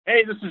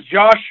Hey, this is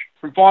Josh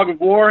from Fog of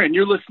War, and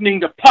you're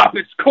listening to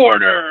Poppitt's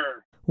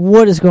Corner.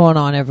 What is going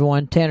on,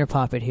 everyone? Tanner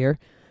Poppitt here.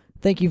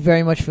 Thank you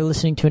very much for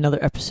listening to another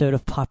episode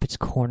of Poppitt's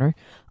Corner.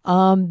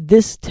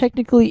 This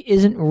technically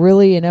isn't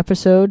really an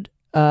episode,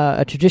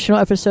 a traditional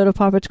episode of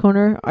Poppitt's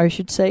Corner, I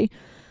should say.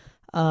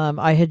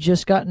 I had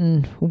just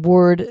gotten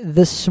word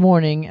this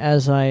morning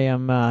as I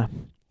am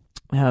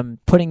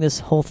putting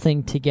this whole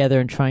thing together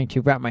and trying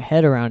to wrap my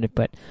head around it,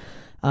 but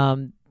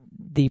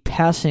the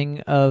passing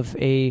of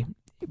a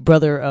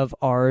brother of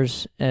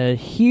ours, a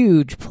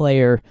huge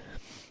player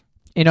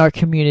in our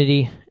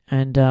community,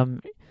 and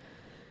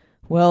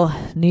well,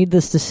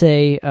 needless to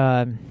say,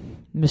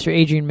 Mr.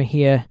 Adrian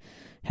Mejia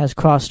has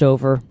crossed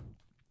over.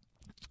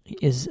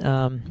 It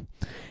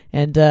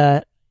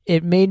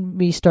made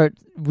me start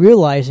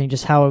realizing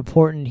just how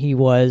important he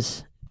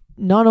was,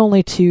 not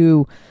only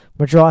to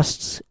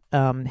Madras's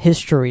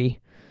history,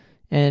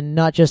 and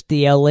not just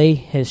the LA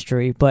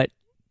history, but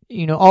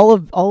all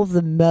of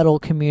the metal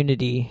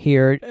community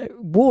here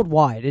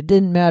worldwide. It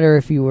didn't matter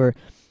if you were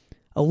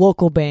a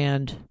local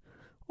band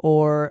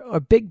or a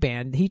big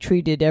band. He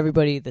treated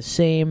everybody the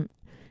same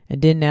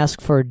and didn't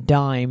ask for a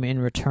dime in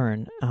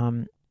return.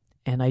 And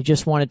I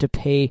just wanted to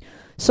pay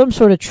some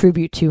sort of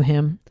tribute to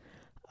him.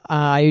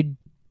 I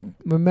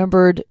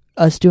remembered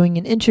us doing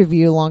an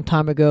interview a long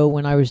time ago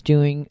when I was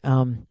doing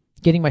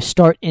getting my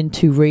start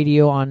into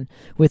radio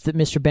with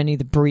Mr. Benny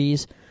the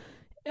Breeze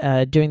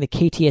during the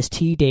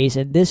KTST days,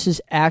 and this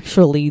is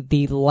actually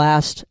the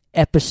last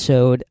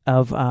episode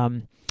of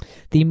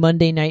the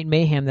Monday Night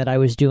Mayhem that I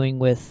was doing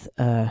with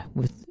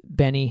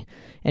Benny,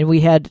 and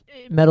we had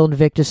Metal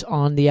Invictus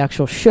on the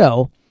actual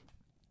show,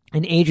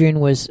 and Adrian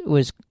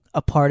was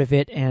a part of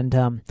it,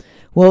 and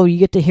well, you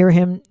get to hear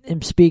him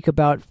speak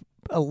about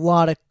a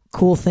lot of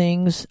cool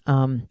things,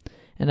 and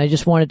I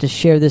just wanted to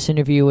share this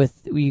interview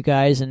with you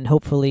guys, and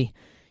hopefully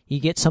you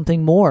get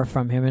something more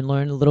from him and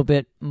learn a little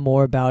bit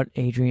more about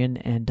Adrian,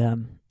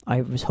 and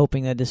I was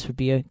hoping that this would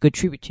be a good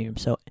tribute to him.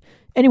 So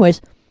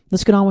anyways,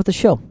 let's get on with the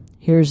show.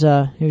 Here's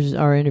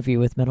our interview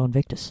with Metal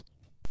Invictus.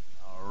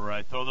 All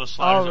right, throw those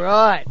sliders All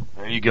right. up.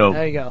 There you go.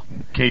 There you go.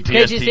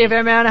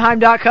 KTSTFM.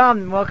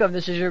 Anaheim.com. Welcome.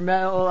 This is your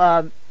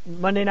Metal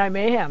Monday Night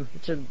Mayhem.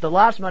 It's the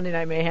last Monday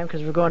Night Mayhem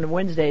because we're going to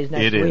Wednesdays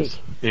next week.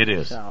 It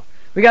is. So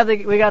we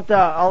got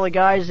all the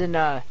guys in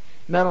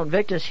Metal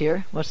Invictus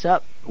here. What's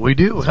up? We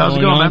do. How's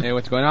it going, man? Hey,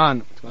 what's going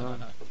on?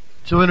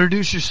 So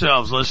introduce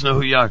yourselves. Let us know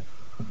who you are.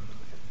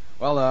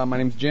 Well, my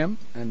name's Jim,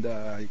 and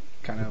I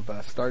kind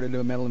of started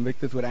Metal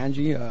Invictus with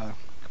Angie a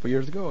couple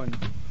years ago, and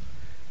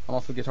I'm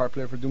also a guitar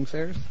player for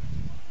Doomsayers.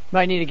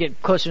 Might need to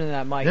get closer to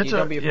that mic.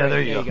 Don't be afraid. Yeah,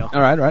 there you go.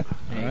 All right.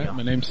 There you go.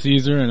 My name's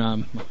Caesar, and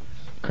I'm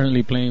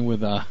currently playing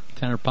with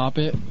Tanner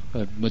Poppitt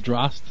at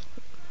Madras.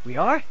 We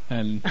are?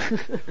 And,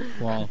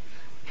 well...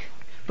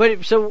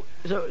 But, so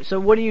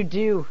what do you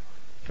do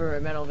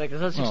for Metal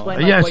Invictus? Let's explain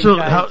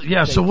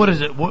so what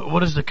is it?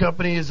 What is the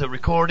company? Is it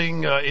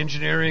recording,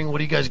 engineering? What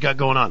do you guys got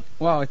going on?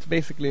 Well, it's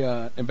basically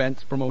an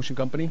events promotion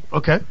company.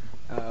 Okay.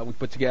 We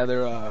put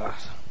together,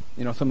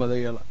 some of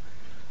the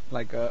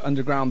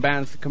underground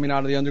bands coming out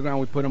of the underground.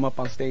 We put them up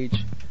on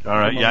stage. All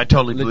right. Yeah, I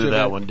totally blew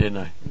that one, didn't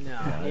I?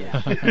 No.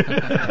 Yeah.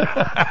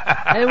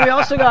 And we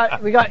also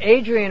got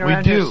Adrian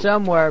around here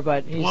somewhere,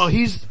 but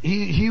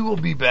he will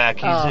be back.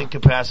 He's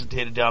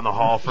incapacitated down the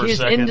hall for a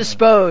second. He's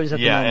indisposed at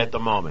the moment. At the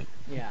moment.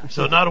 Yeah.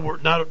 So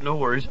no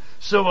worries.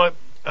 So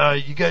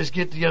you guys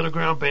get the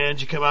underground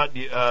bands. You come out.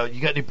 You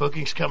got any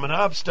bookings coming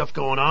up? Stuff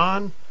going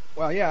on?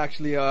 Well, yeah.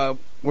 Actually,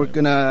 we're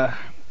gonna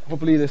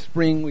hopefully this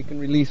spring we can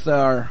release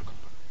our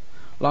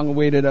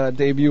long-awaited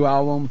debut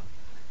album.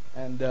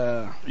 And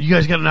you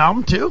guys got an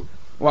album too?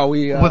 Well,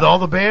 we with all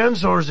the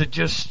bands, or is it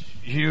just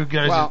you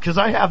guys? Because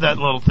I have that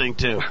little thing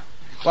too.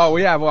 Well,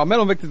 we have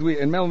Metal Invictus.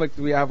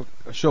 We have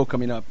a show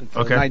coming up. It's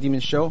a Night Demon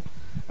show.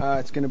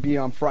 It's going to be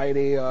on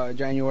Friday,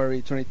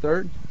 January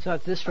 23rd. So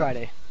it's this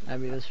Friday.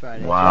 That'll be this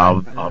Friday.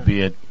 Wow, I'll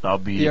be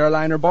the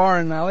Airliner Bar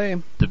in LA.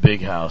 The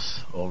big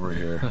house over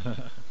here.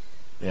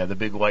 Yeah, the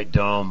big white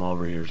dome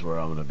over here is where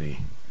I'm going to be.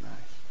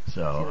 Nice.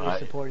 So,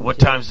 what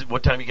time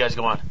you guys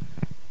go on?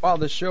 Well,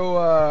 the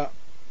show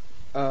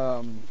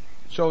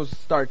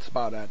starts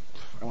about at,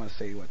 I want to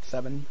say,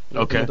 7?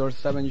 Okay. The doors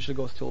 7, usually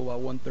goes till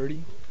about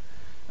 1:30.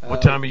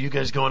 What time are you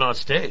guys going on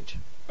stage?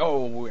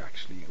 Oh,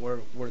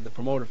 we're the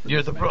promoter for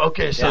You're this.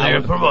 Okay, so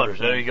you're the promoters.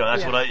 There you go.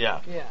 That's what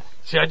Yeah.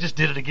 See, I just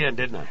did it again,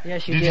 didn't I?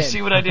 Yes, you did. Did you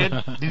see what I did?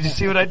 Did you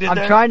see what I did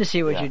there? I'm trying to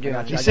see what you're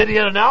doing. He said he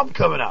had an album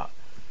coming out.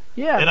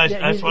 Yeah,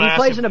 and he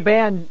plays in a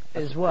band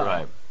as well.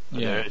 Right.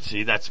 Yeah.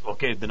 See, that's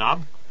okay. Then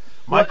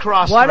why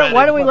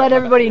don't we let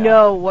everybody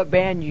know what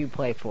band you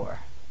play for?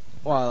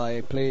 Well,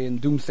 I play in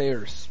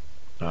Doomsayers.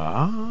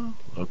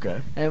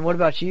 Okay. And what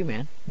about you,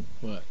 man?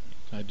 What?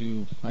 I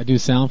do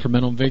sound for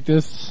Metal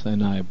Invictus,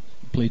 and I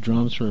play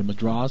drums for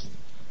Madras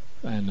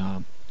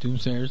and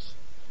Doomsayers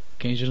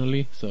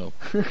occasionally. So.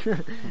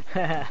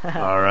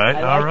 All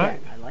right.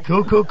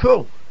 Cool.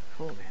 Cool,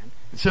 man.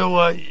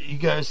 So you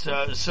guys,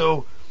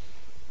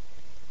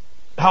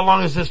 how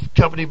long has this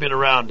company been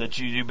around that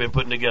you've been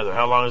putting together?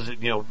 How long is it,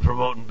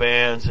 promoting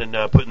bands and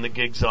putting the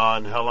gigs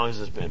on? How long has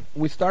this been?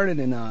 We started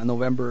in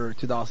November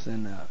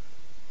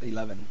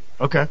 2011.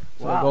 Okay.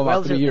 So we'll go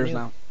about 3 years new,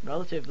 now.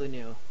 Relatively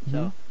new.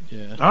 So.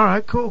 Yeah. All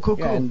right. Cool.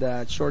 Yeah,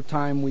 and short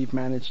time we've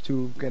managed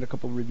to get a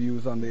couple of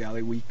reviews on the LA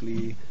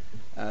Weekly.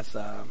 As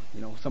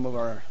some of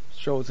our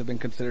shows have been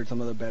considered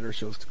some of the better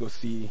shows to go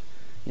see.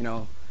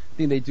 I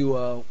think they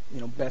do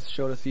best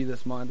show to see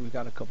this month. We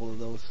got a couple of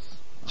those.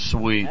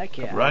 Sweet. Heck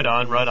yeah. Right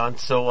on.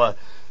 So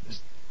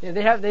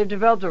they've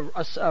developed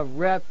a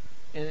rep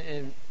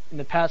in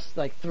the past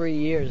 3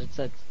 years. It's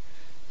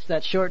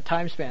that short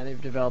time span.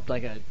 They've developed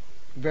a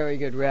very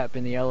good rep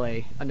in the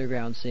LA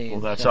underground scene. Well,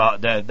 that's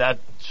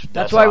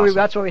that's why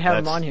awesome. we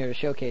have them on here to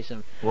showcase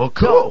them. Well,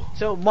 cool.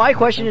 So my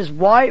question is,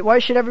 why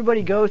should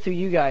everybody go through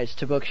you guys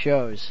to book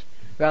shows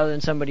rather than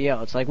somebody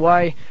else?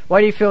 Why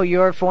do you feel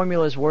your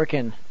formula is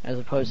working as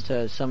opposed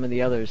to some of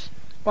the others?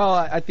 Well,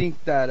 I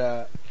think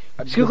that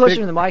scoot closer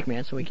to the mic,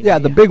 man, so we can. Yeah,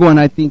 the big one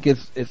I think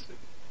is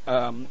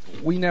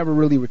we never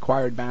really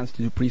required bands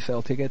to do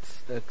pre-sale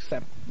tickets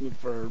except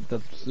for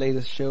the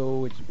latest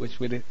show, which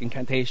with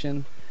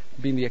Incantation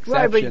being the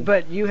exception. Right,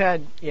 but you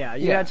had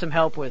had some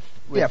help with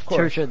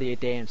Church of the 8th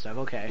Day and stuff.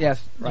 Okay.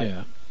 Yes, right.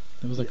 Yeah,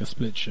 it was a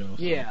split show.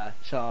 So. Yeah,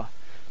 so.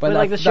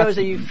 But the shows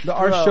that you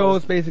our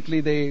shows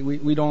basically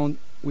we don't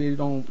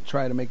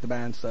try to make the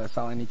bands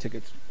sell any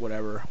tickets,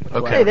 whatever.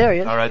 Okay, hey, there he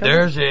is. All right,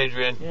 there's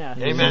Adrian. Yeah.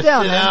 Hey, man, sit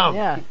down.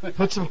 Yeah.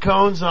 Put some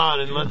cones on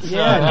and let's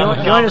have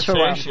a join us for a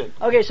while.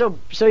 Okay, so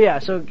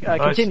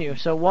continue.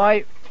 So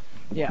why,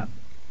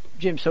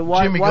 Jim? So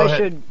why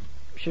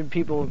should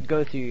people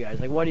go through you guys?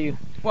 What do you?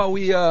 Well,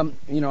 we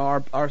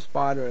our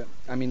spot.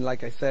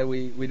 Like I said,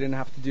 we didn't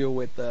have to deal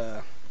with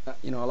a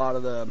lot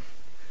of the.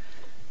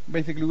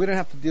 Basically, we didn't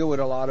have to deal with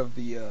a lot of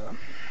the.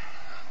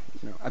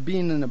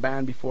 Being in a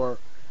band before.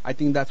 I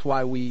think that's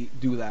why we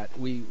do that.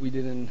 We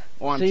didn't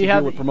want to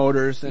deal with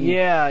promoters and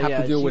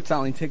have to deal with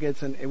selling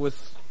tickets, and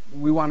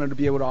we wanted to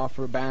be able to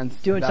offer bands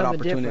doing that something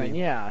opportunity.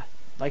 different,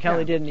 like how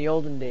they did in the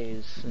olden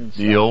days. And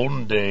the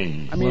olden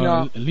days.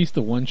 At least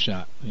the one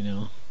shot,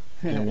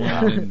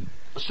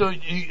 So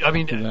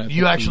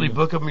you actually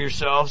book them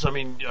yourselves? So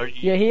you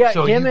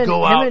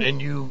go out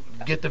and you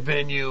get the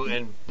venue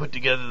and put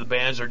together the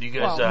bands, or do you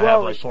guys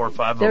have 4 or 5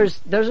 of them?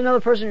 There's another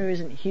person who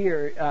isn't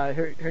here.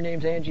 Her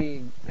name's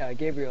Angie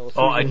Gabriel.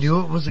 Caesar's, I knew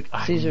it was a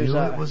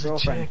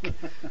girlfriend. chick.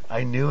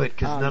 I knew it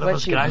because none of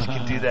us guys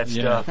can do that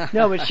stuff.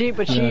 No, but she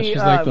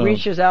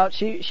reaches out.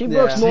 She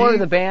books more of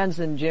the bands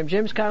than Jim.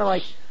 Jim's kind of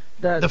like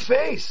the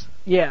face.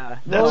 Yeah,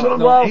 that's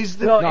what she's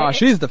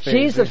the face.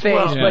 She's the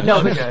face,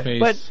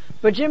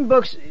 but Jim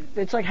books.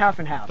 It's like half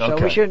and half. So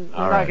we shouldn't.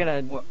 We're not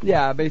gonna.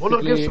 Basically.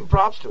 Well, give some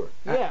props to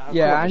her.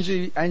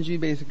 Angie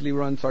basically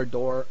runs our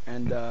door,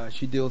 and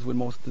she deals with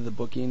most of the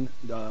booking,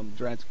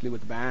 drastically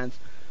with the bands.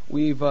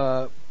 We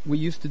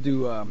used to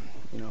do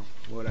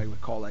what I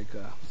would call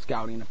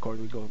scouting. Of course,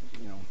 we go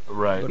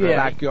go to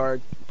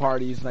backyard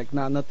parties,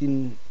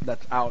 nothing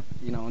that's out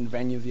in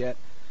venues yet,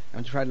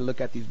 and try to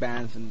look at these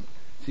bands and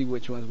see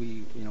which ones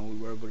we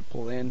were able to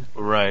pull in.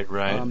 Right.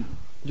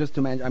 Just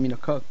to mention, a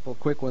couple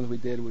quick ones we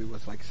did.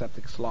 Was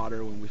Septic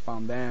Slaughter. When we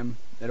found them,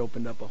 that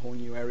opened up a whole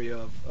new area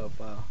of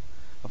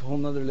a whole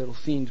nother little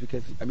scenes,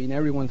 because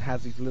everyone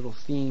has these little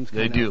scenes.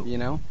 They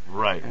do.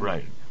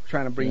 Right.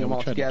 Trying to bring them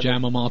all together. To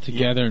jam them all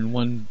together in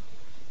one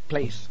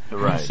place.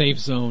 Right. Safe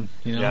zone.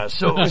 Yeah.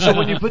 So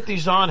when you put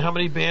these on, how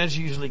many bands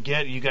you usually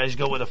get? You guys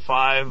go with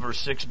 5 or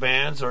 6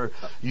 bands, or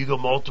you go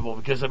multiple?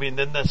 Because then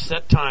the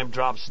set time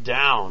drops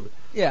down.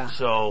 Yeah.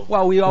 So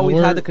we always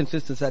had the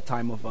consistent set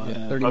time of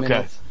 30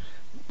 minutes.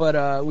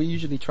 But we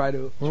usually try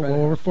to.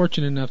 We're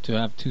fortunate enough to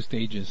have 2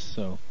 stages,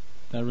 so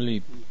that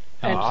really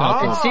helps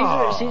out.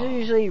 And Caesar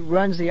usually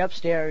runs the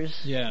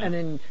upstairs, and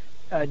then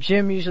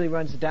Jim usually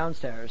runs the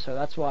downstairs. So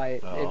that's why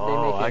they make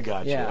it. I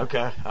got you.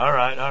 Okay, all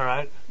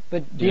right.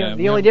 But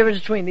the only difference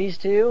between these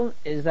two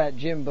is that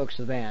Jim books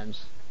the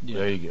bands. Yeah.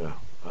 There you go.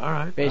 All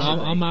right.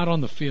 I'm out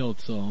on the field,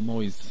 so I'm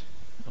always.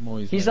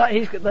 He's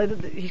kind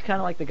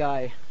of like the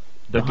guy.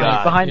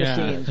 Behind the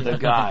scenes. The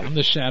guy. I'm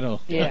the shadow.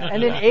 Yeah,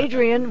 and then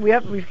Adrian,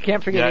 we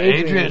can't forget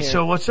Adrian.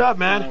 So what's up,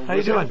 man? How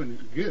you doing? Happening?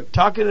 Good.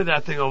 Talking to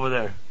that thing over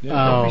there.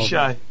 Don't be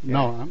shy.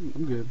 No, I'm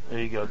good. There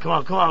you go.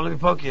 Come on, let me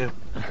poke you.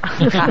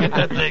 Get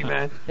that thing,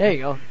 man. There you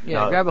go.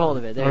 Yeah, grab a hold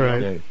of it. There all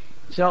you right.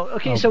 go.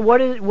 So so what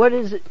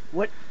is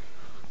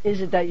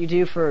it that you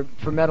do for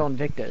Metal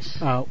Invictus?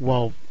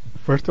 Well,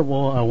 first of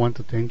all, I want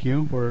to thank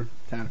you for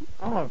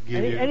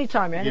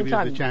anytime, man.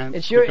 Anytime. The chance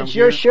it's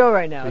your show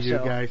right now. So you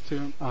guys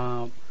too.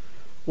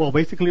 Well,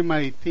 basically,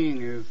 my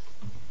thing is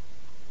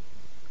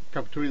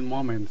capturing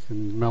moments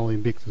in Metal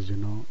Invictus,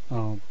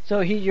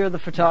 So you're the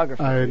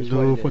photographer. I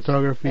do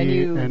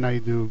photography and I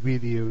do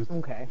videos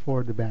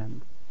for the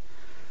band.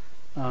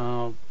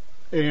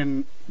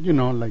 And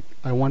I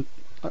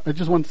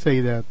just want to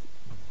say that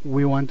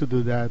we want to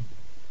do that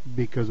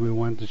because we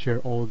want to share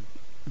all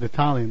the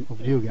talent of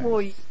you guys.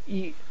 Well,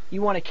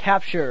 you want to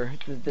capture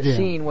the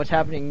scene, what's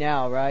happening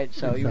now, right?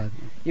 So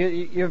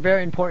you're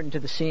very important to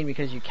the scene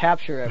because you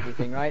capture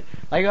everything, right?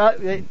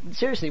 Like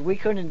seriously,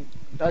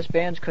 us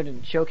bands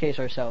couldn't showcase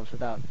ourselves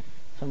without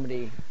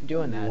somebody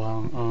doing that.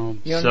 Wow.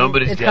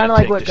 Somebody's got to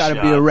take the shot. Got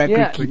to be a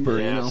record keeper,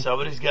 Yeah, you know.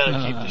 somebody's got to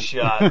keep the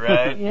shot,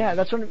 right? Yeah,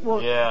 that's what.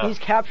 Well, he's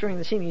capturing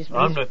the scene. He's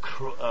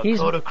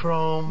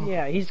Kodachrome.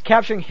 Yeah, he's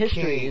capturing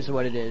history, is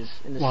what it is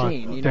in the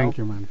scene. You thank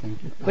you, man.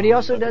 Thank you. But he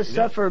also does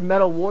stuff for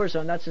Metal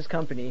Warzone. That's his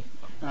company.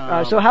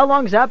 So how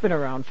long has that been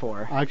around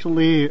for?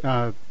 Actually,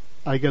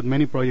 I got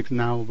many projects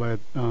now,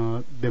 but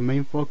the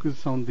main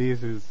focus on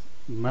this is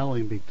Metal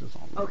Invictus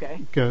only. Okay.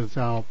 Because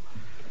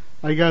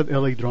I got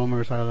LA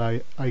drummers,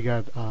 I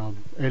got LA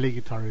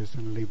guitarists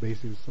and LA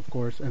bassists, of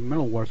course, and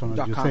Metal Warzone,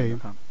 as you say.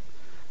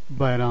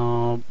 But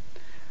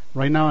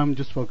right now I'm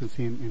just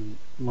focusing in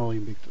Metal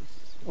Invictus.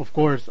 Of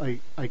course, I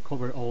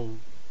cover all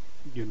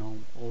the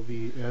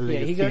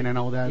LA scene and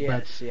all that,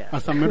 but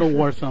as a Metal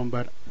Warzone,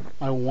 but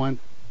I want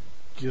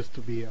just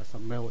to be as a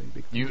Metal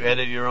Invictus. You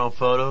edit your own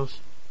photos?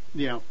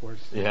 Yeah, of course.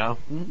 Yeah?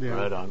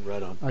 Right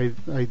on. I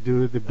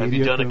do the video. Have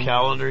you done a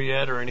calendar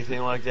yet or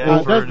anything like that?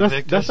 Well,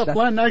 that's a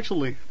plan,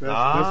 actually. That's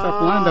a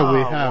plan that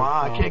we have.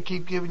 Wow, I can't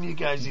keep giving you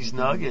guys these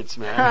nuggets,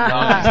 man.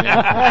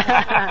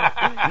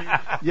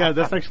 Yeah,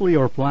 that's actually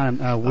our plan.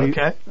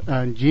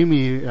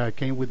 Jimmy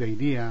came with the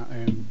idea,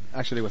 and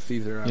actually it was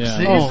Caesar.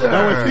 Caesar. Oh,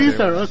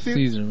 that was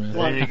Caesar. Man.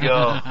 There you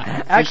go.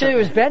 Actually, it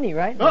was Benny,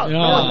 right? Oh,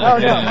 no.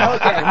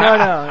 Okay,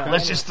 no.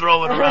 Let's just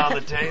throw it around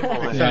the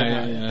table.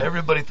 Yeah.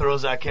 Everybody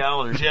throws out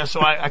calendars. Yeah, so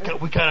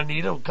we kind of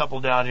need a couple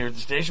down here at the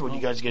station when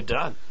you guys get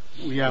done.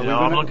 Yeah,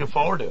 I'm looking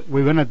forward to it.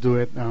 We're gonna do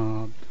it.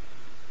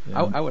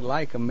 I would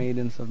like a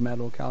Maidens of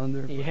Metal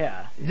calendar.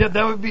 Yeah,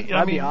 that would be.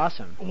 That'd be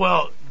awesome.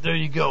 Well, there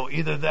you go.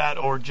 Either that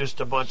or just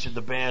a bunch of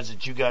the bands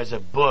that you guys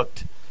have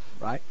booked.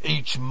 Right.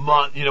 Each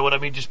month, you know what I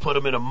mean? Just put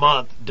them in a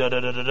month,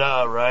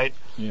 right?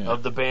 Yeah.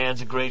 Of the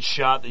bands, a great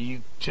shot that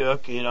you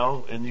took,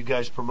 and you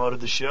guys promoted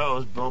the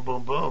shows. Boom,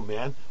 boom, boom,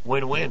 man.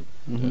 Win-win.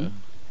 Mm-hmm.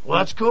 Well,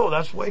 that's cool.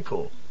 That's way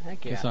cool.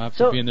 Heck yeah. Guess I'll have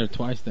to be in there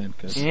twice then.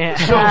 So,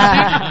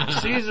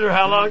 Caesar,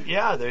 how long?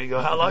 Yeah, there you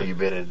go. How long you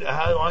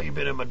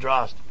been in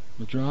Madras?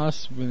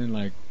 Madras, been in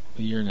like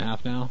a year and a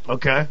half now.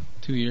 Okay.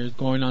 2 years,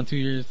 going on 2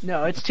 years.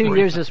 No, it's 2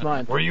 years this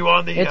month. Were you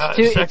on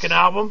the second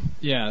album?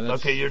 Yeah.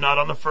 Okay, you're not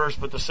on the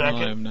first, but the second?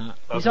 No, I'm not.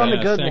 He's on the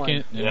good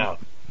second, one. Yeah.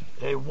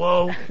 Hey,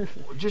 whoa.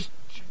 Just...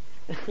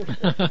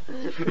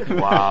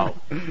 Wow.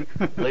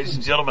 Ladies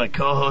and gentlemen, my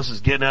co-host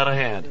is getting out of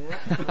hand.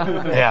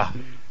 Yeah.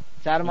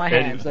 It's out of my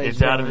hands.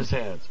 It's out of his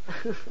hands.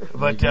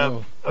 But,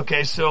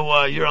 okay,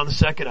 so you're on the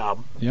second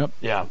album. Yep.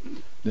 Yeah.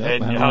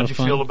 And how'd you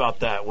feel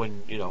about that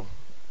when you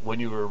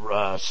were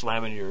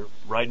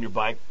riding your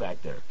bike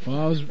back there?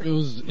 Well, it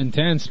was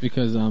intense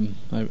because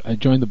I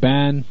joined the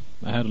band.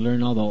 I had to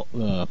learn all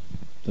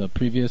the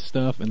previous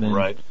stuff, and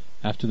then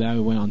after that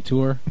we went on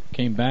tour,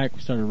 came back,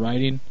 we started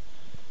writing,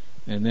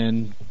 and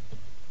then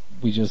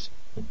we just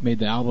made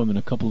the album in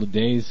a couple of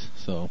days.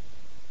 So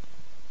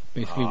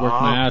basically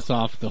worked my ass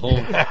off the whole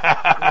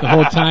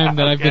time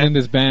that I've been in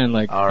this band.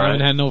 Like I haven't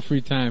had no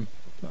free time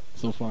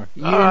so far.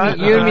 You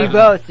and me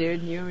both,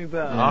 dude. You and me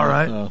both. All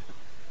right. So.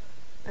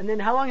 And then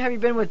how long have you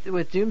been with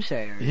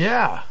Doomsayers?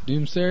 Yeah.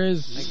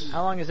 Doomsayers.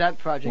 How long has that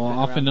project been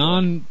off and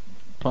on,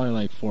 probably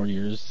like 4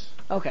 years.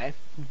 Okay.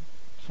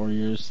 4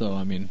 years, so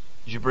I mean.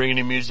 Did you bring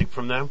any music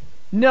from them?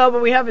 No,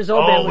 but we have his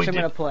old band, which I'm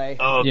going to play.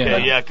 Oh,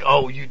 okay, yeah.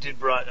 Oh, you did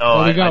brought...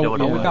 Oh, I know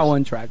what it was. We got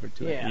one track or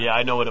two. Yeah,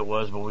 I know what it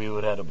was, but we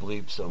would have had to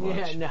bleep so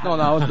much. Yeah, no,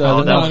 that was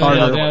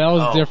harder. Yeah, that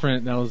was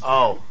different. That was...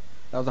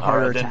 That was a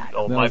harder track.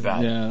 Oh, my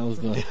bad. Yeah, that was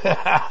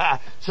the...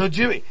 So,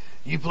 Jimmy,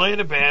 you play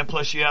in a band,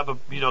 plus you have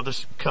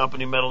this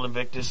company, Metal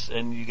Invictus,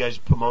 and you guys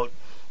promote,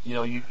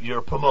 you're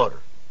a promoter,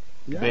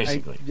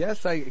 basically. I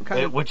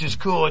kind of... Which is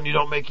cool, and you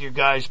don't make your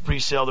guys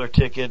pre-sell their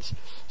tickets.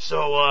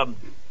 So,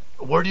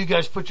 where do you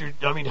guys put your...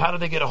 I mean, how do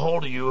they get a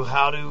hold of you?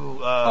 How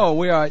do...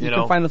 we are... You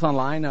can find us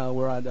online.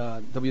 We're at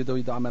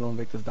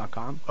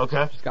www.metalinvictus.com.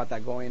 Okay. Just got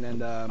that going,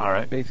 and all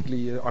right.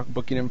 Basically, our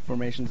booking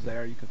information's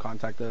there. You can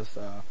contact us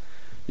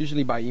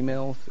usually by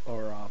emails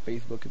or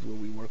Facebook is where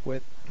we work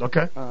with.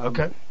 Okay.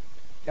 Okay.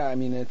 Yeah, I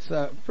mean, it's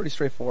pretty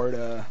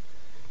straightforward.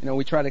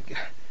 We try to...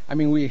 I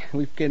mean, we've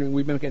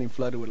been getting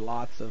flooded with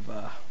lots of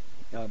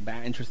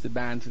interested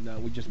bands,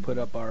 and we just put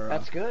up our...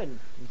 That's good.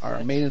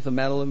 Our Maidens of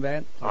Metal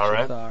event. All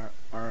right.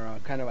 Our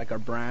kind of like our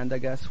brand, I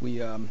guess.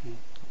 We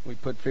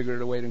figured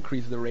a way to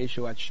increase the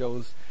ratio at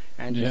shows,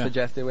 and just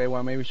suggested,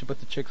 well, maybe we should put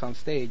the chicks on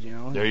stage,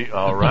 There you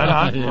right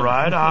on,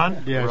 right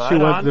on. Yeah, she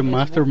was the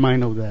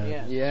mastermind of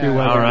that. Yeah. She was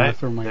all right.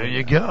 Mastermind. There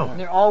you go. And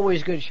they're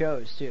always good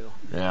shows too.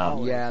 Yeah.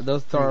 Always. Yeah,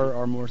 those are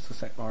our most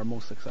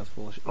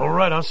successful. All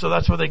right, on. So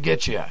that's where they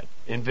get you at.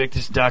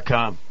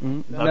 Invictus.com.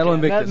 Mm-hmm. Okay. Metal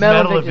Invictus.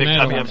 Metal Invictus.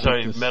 I mean, I'm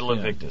sorry, Metal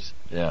Invictus.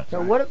 Yeah.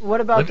 So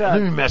what about...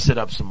 Let me mess it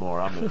up some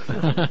more.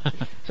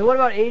 So what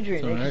about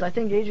Adrian? Because I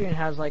think Adrian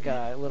has like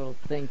a little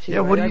thing too.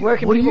 Yeah, where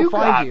can people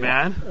find you,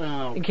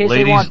 man? In case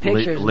they want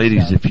pictures.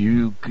 Ladies, if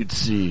you could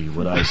see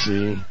what I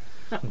see,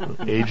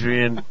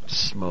 Adrian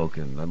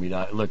smoking. I mean,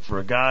 look, for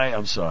a guy,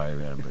 I'm sorry,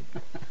 man, but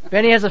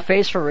Benny has a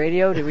face for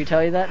radio. Did we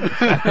tell you that?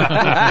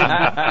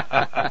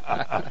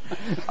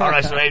 All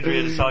right, so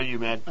Adrian, it's all you,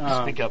 man.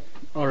 Speak up.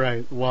 All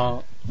right.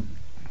 Well,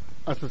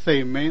 as I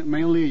say,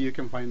 mainly you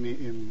can find me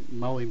in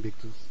Metal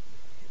Invictus,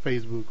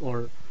 Facebook,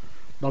 or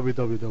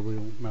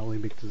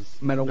www.metalinvictus.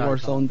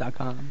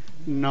 MetalWarzone.com.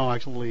 No,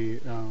 actually,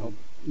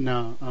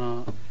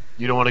 no.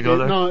 You don't want to go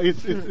there? No,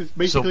 it's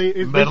basically... So,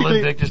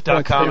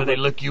 metalinvictus.com, and they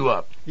look you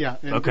up. Yeah.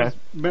 And okay.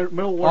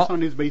 Metal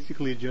Warzone is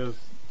basically just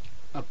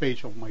a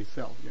page of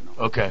myself, you know.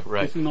 Okay,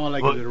 right. It's not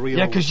like the real...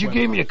 Yeah, because you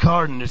gave me a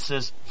card, and it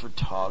says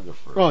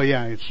photographer. Oh,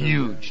 yeah. It's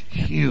huge.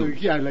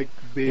 Yeah, like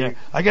big... Yeah.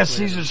 I got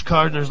Caesar's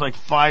card, and there's like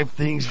 5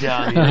 things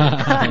down here.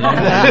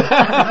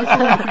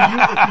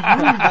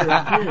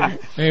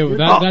 Hey,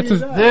 that's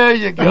there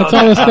you go. That's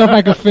all the stuff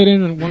I could fit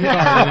in one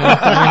card.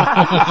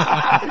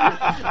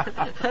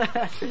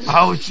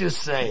 I was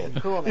just saying.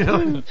 Cool,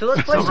 man. So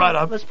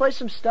let's play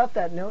some stuff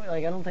that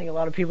I don't think a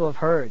lot of people have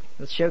heard.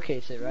 Let's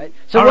showcase it, right?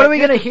 So what are we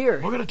going to hear?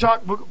 We're going to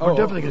talk. We're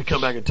definitely going to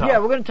come back and talk. Yeah,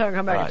 we're going to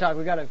come back and talk.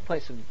 We got to play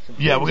some.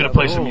 Yeah, we're going to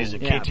play some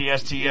music. Yeah.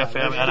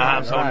 KTSTFM,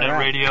 Anaheim's Home Net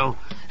Radio.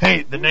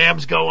 Hey, the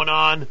NAM's going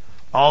on.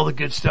 All the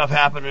good stuff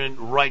happening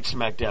right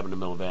smack dab in the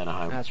middle of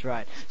Anaheim. That's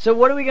right. So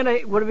what are we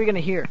gonna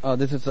hear?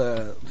 This is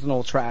it's an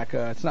old track.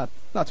 It's not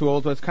too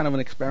old, but it's kind of an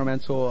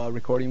experimental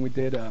recording we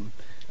did.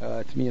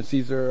 It's me and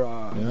Caesar.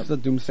 It's the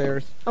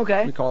Doomsayers.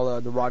 Okay. We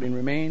call the Rotting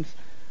Remains.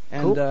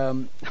 And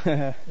cool.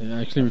 I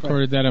actually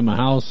recorded that at my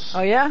house.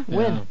 Oh yeah?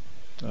 When?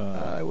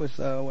 It was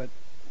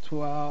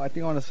I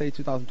think I want to say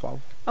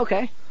 2012.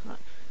 Okay.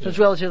 So it's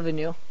relatively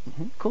new.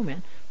 Mm-hmm. Cool,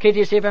 man.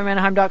 KTSTFM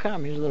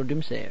Anaheim.com. Here's a little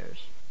Doomsayers.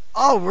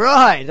 All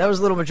right, that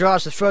was Little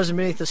Madras with Frozen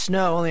Beneath the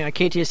Snow, only on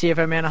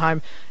KTSTFM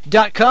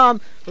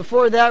Anaheim.com.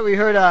 Before that, we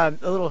heard a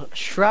little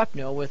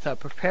Shrapnel with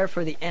Prepare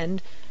for the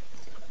End.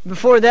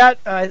 Before that,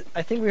 I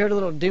think we heard a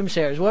little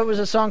Doomsayers. What was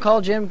the song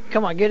called, Jim?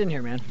 Come on, get in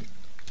here, man.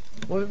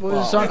 What was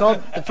the song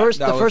called? The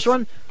first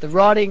one? The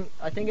Rotting,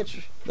 I think it's...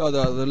 No,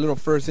 the little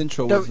first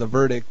intro was The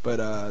Verdict,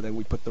 but then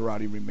we put the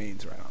Rotting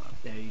Remains right on.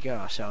 There you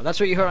go. So that's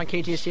what you heard on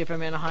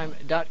KTSTFM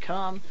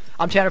Anaheim.com.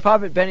 I'm Tanner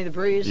Poppitt, Benny the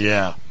Breeze.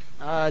 Yeah.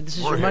 This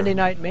is your Monday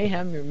Night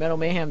Mayhem, your Metal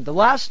Mayhem. The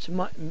last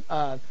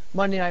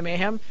Monday Night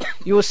Mayhem.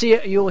 You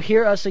will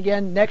hear us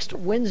again next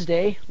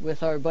Wednesday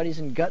with our buddies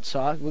in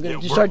Gutsaw. We're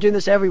going to start doing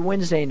this every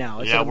Wednesday now.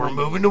 Yeah, we're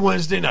moving to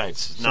Wednesday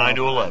nights, 9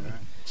 to 11.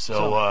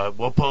 So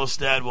we'll post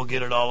that. We'll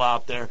get it all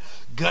out there.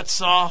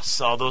 Gutsaw,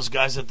 saw those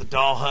guys at the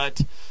Doll Hut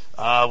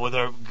with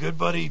our good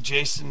buddy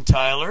Jason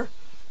Tyler.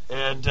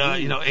 And,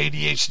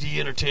 ADHD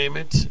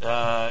Entertainment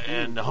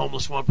and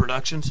Homeless One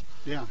Productions.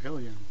 Yeah,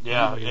 hell yeah.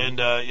 Yeah, and,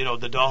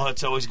 the Doll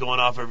Hut's always going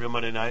off every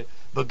Monday night.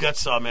 But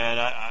Gutsaw, man,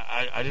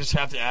 I just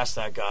have to ask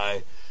that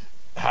guy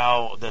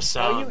how the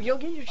sound... You'll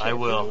get your chance. I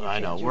will, I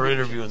know. We're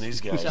interviewing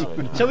these guys right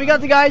now. So we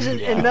got the guys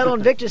in Metal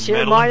Invictus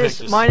here, minus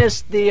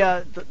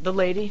the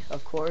lady,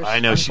 of course. I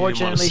know,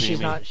 unfortunately, she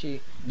didn't want to see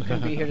she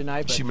couldn't be here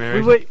tonight. But she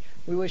married?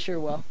 We wish her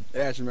well.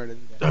 Yeah, she's married to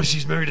that guy. Oh,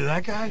 she's married to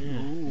that guy?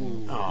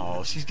 Ooh.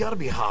 Oh, she's got to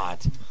be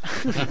hot.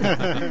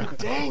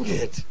 Dang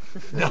it.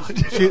 No,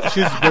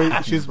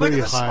 she's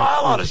very hot.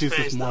 Smile on his she's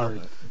face,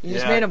 smart. You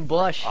just made him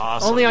blush.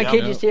 Awesome. Only on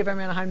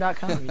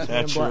KTSTFM.com.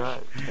 That's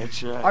right.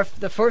 That's right.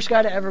 The first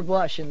guy to ever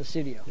blush in the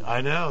studio.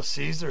 I know.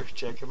 Caesar.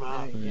 Check him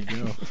out. There you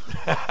go.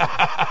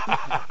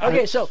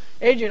 Okay, so,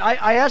 Adrian,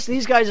 I asked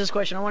these guys this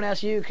question. I want to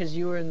ask you because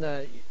you were in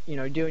the...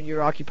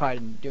 you're occupied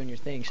and doing your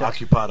thing. So.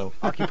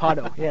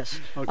 Occupado, yes.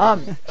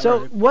 Okay.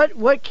 So what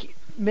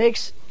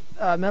makes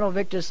Metal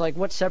Invictus,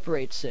 what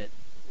separates it?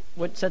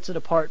 What sets it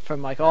apart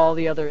from, all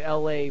the other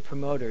LA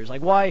promoters?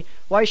 Why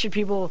should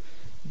people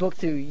book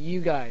through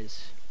you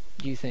guys,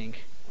 do you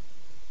think?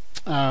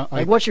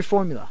 What's your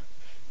formula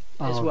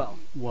as well?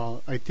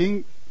 Well, I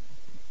think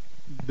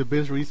the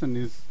best reason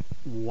is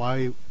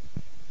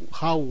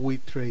how we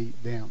trade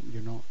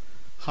them,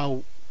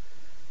 how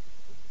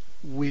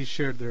we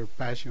share their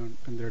passion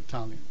and their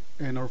talent.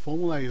 And our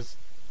formula is,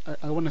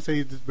 I want to say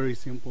it's very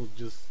simple,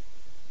 just,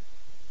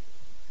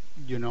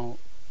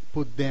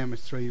 put them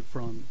straight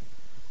from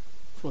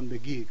the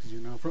gigs,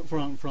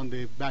 from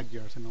the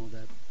backyards and all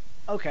that.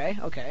 Okay.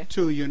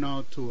 To,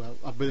 to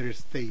a better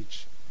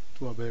stage,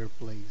 to a better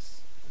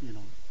place,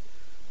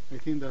 I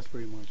think that's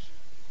pretty much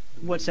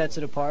what sets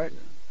it apart. Yeah.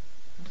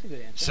 That's a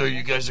good answer. So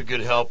you guys are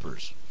good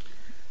helpers.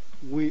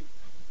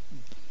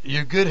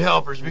 You're good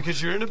helpers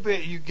because you're in a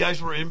band. You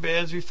guys were in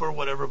bands before,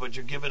 whatever, but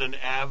you're given an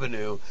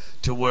avenue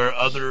to where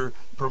other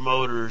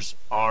promoters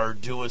are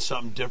doing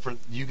something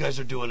different. You guys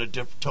are doing a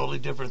totally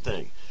different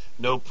thing.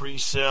 No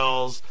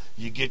pre-sales.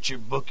 You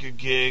book your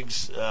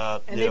gigs.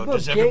 And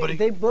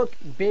they book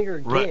bigger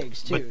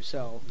gigs too.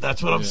 So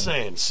that's what I'm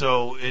saying.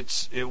 So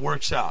it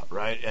works out,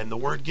 right? And the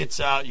word gets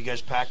out. You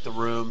guys pack the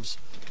rooms,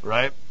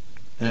 right?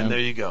 And there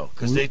you go.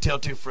 Because they tell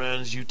two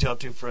friends, you tell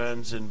two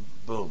friends, and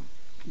boom.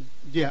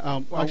 Yeah,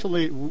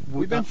 actually,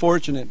 we've been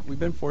fortunate. We've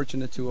been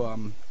fortunate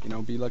to,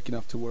 be lucky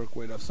enough to work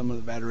with some of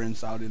the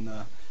veterans out in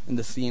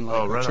the scene,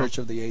 like Church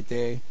of the Eighth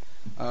Day.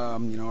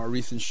 Our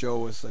recent show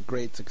was a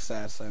great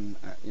success, and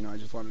I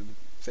just wanted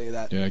to say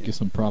that. Yeah, get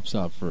some props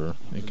out for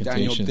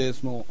Daniel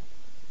Dismal.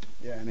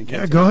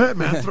 Yeah, go ahead,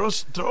 man. Throw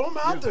them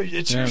out there.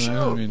 It's your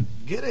show.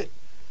 Get it.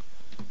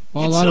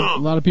 Well, a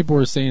lot of people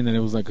were saying that it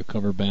was like a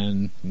cover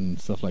band and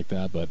stuff like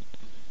that, but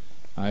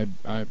I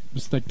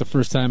it's like the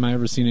first time I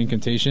ever seen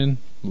Incantation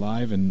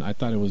live, and I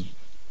thought it was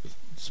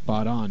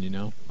spot on.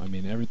 I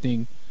mean,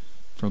 everything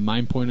from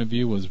my point of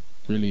view was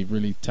really,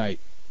 really tight.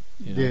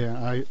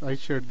 Yeah, I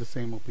shared the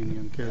same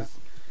opinion because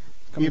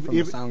coming from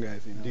the sound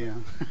guys,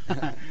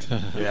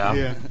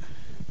 Yeah.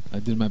 I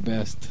did my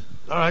best.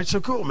 All right, so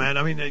cool, man.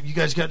 I mean, you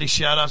guys got any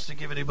shout-outs to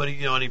give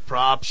anybody, any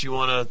props you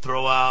want to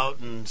throw out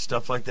and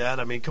stuff like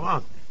that? I mean, come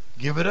on,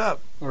 give it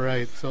up. All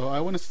right, so I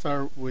want to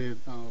start with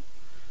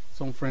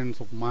some friends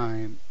of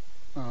mine.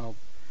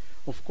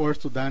 Of course,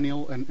 to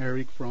Daniel and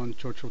Eric from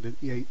Church to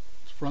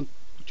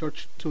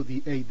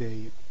the A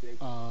Day,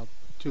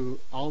 to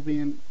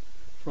Alvin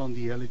from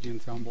the Elegy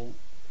Ensemble,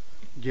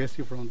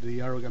 Jesse from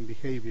the Arrogant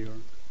Behavior.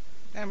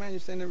 Yeah, man, you're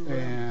saying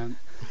and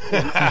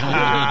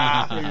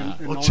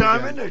Well,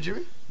 chime in there,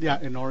 Jimmy. Yeah,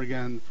 in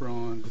Oregon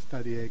from the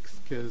Study X,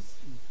 because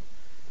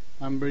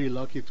I'm very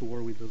lucky to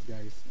work with those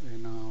guys,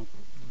 and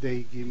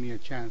they give me a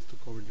chance to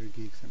cover their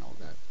gigs and all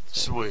that.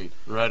 So. Sweet,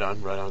 right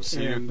on. So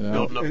you're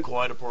building up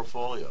quite a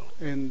portfolio.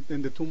 And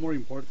the two more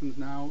important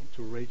now,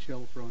 to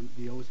Rachel from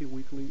the OC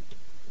Weekly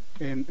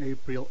and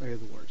April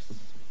Edwards.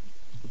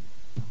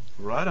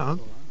 Right on.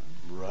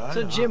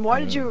 So, Jim, why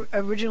did you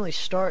originally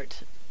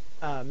start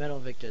Metal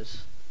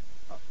Invictus?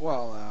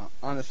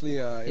 Honestly,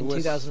 in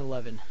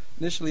 2011.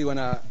 Initially, when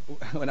I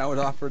was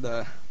offered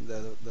the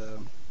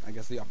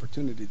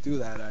opportunity to do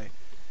that,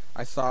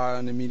 I saw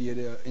an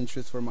immediate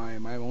interest for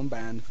my own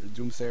band, for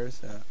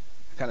Doomsayers.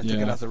 Kind of took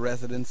it as a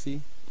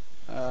residency,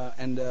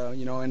 and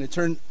it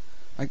turned.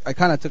 I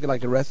kind of took it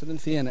like a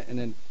residency, and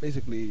then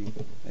basically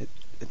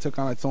it took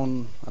on its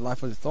own a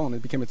life of its own.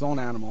 It became its own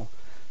animal.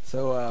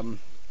 So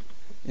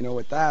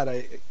with that,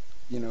 it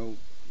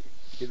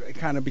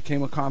kind of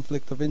became a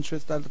conflict of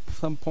interest at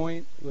some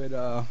point with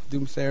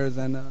Doomsayers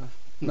and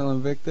Metal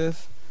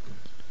Invictus,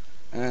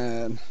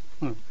 and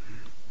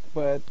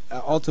but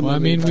ultimately, well, I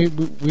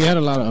mean, we had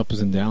a lot of ups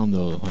and downs,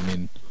 though. I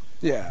mean,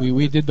 yeah,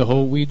 we did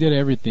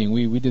everything.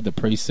 We did the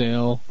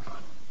pre-sale.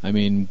 I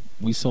mean,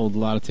 we sold a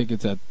lot of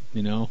tickets at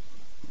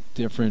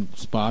different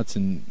spots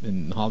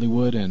in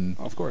Hollywood, and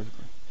of course,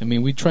 I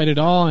mean, we tried it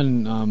all,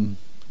 and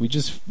we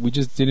just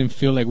didn't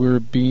feel like we were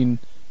being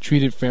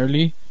treated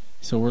fairly.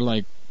 So we're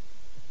like,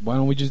 why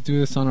don't we just do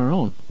this on our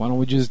own? Why don't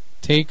we just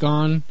take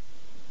on,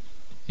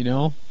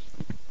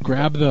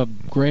 grab the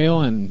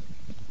Grail and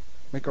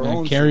make our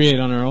own, carry it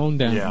on our own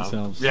damn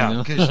selves.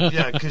 Yeah,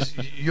 because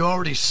you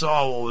already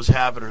saw what was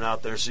happening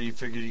out there, so you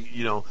figured,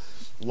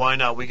 why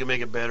not? We can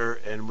make it better,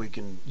 and we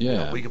can,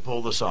 we can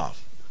pull this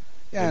off.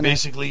 Yeah, and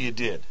basically you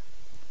did.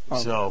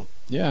 So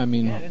yeah, I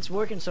mean, it's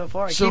working so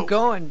far. Keep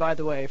going, by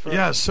the way. For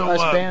us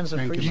bands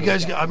of you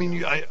guys,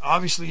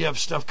 obviously you have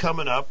stuff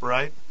coming up,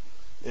 right?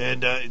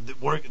 And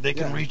they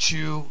can reach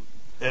you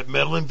at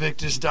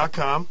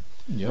metalinvictus.com.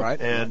 Yep.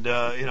 Right. And,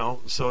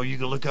 so you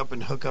can look up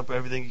and hook up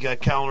everything. You got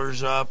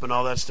calendars up and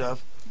all that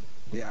stuff.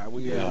 Yeah,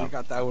 we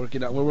got that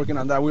working out. We're working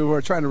on that. We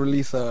were trying to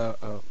release it's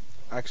a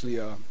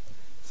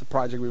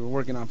project we were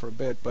working on for a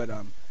bit, but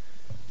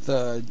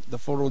the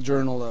photo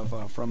journal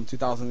of from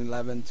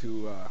 2011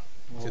 to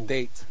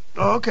date.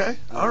 Oh, okay.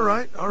 All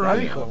right.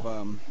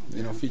 Of,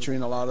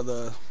 featuring a lot of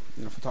the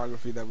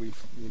photography that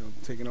we've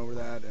taken over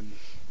that, and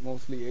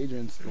mostly a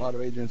lot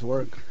of Adrian's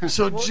work.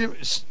 So Jim,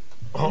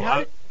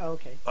 okay.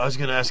 I was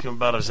going to ask him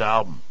about his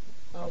album.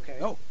 Okay.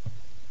 Oh.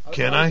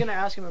 Can I? I was going to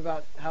ask him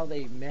about how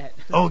they met.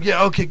 Oh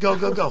yeah. Okay. Go.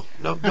 No, go.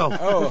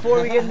 Oh. Before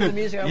we get into the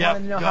music, I want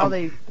to know how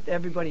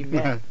everybody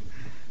met.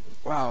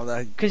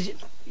 Wow. Because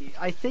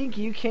I think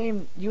you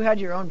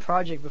had your own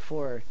project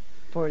before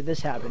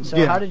this happened.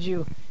 So how did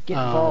you get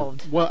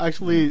involved? Well,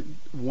 actually,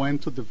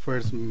 went to the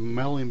first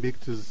Metal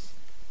Invictus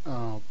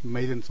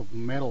Maidens of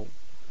Metal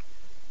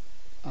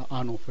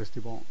annual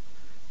festival.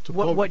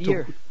 What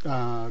year?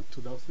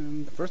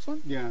 2000. The first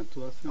one? Yeah,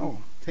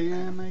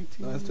 2010, 19.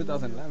 No, that's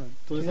 2011.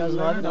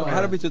 2011? No, it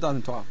had to be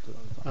 2012.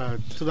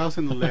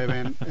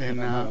 2011,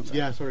 and I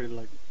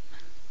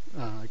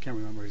can't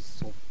remember.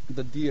 It's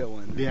the Dia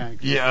one. Yeah.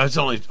 Exactly. Yeah, it's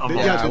only.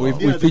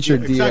 We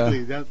featured Dia.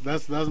 Exactly.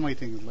 That's my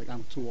thing. It's like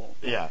I'm too old.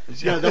 Yeah.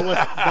 Yeah. That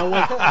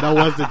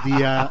was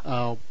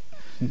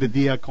the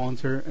Dia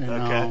concert, and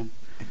okay.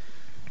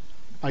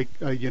 I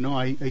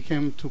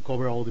came to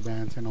cover all the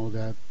bands and all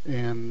that,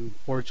 and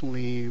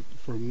fortunately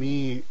for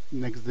me,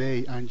 next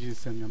day Angie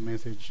sent me a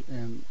message,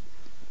 and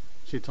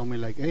she told me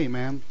like, "Hey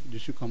man, you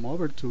should come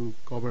over to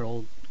cover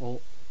all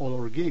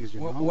our gigs."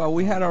 Well,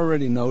 we had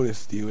already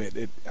noticed you.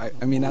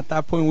 I mean, at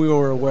that point we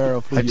were aware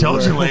of who you were. I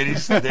told you,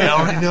 ladies, they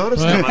already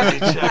noticed him. I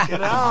mean, check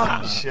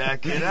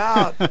it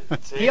out.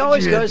 He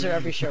always goes there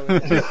every show.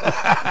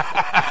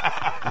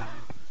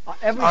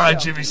 All right,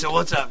 Jimmy. So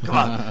what's up? Come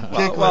on.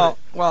 Well.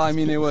 I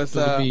mean, it was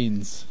the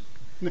beans.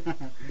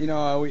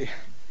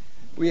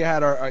 We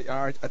had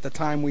our at the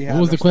time we had.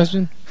 What was the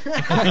question?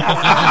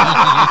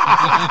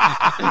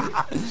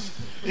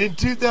 in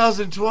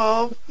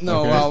 2012.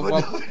 No,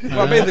 Okay.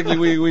 well, basically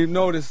we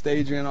noticed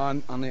Adrian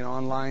on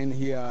online.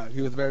 He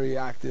was very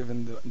active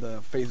in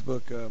the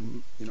Facebook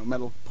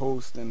metal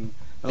post and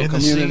metal In the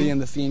community scene?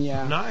 and the scene.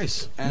 Yeah,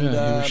 Nice. and He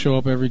would show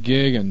up every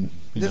gig, and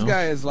this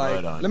guy is like.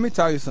 Right on. Let me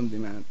tell you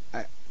something, man.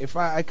 If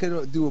I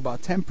could do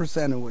about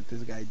 10% of what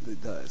this guy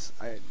does,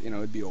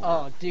 it'd be over.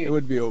 Oh, dude. It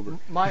would be over.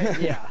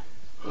 Yeah.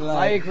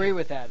 I agree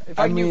with that. If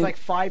I can do like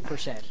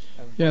 5%.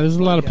 Yeah, there's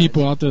a lot of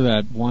people out there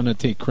that want to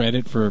take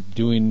credit for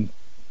doing,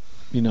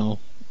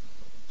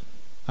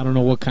 I don't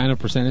know what kind of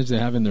percentage they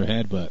have in their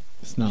head, but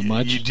it's not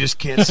much. You just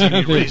can't see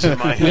me raising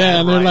my hand. Yeah,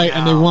 and they're right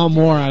and they now. want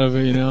more out of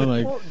it,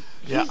 like. Well,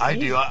 Yeah, I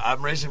do.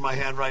 I'm raising my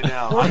hand right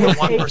now. I'm a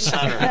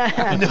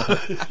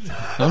 1%er.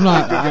 I'm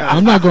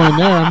not going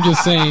there. I'm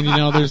just saying,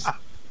 there's.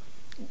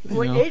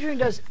 What Adrian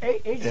does,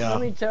 let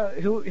me tell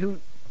who.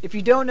 If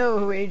you don't know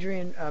who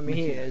Adrian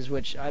Mejia is,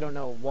 which I don't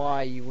know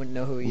why you wouldn't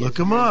know who he is. Look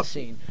him in the up.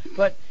 Scene.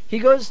 But he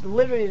goes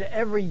literally to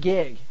every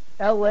gig,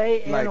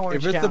 L.A. and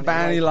Orange if it's County. the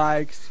band he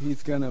likes,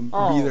 he's gonna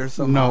be there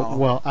somehow. No,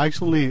 well,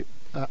 actually,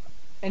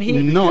 and he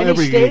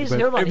every stays.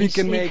 gig, Hold on, if he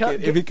can make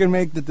it, if he can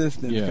make the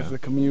distance, Yeah. because the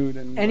commute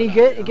and he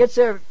gets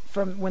there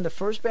from when the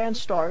first band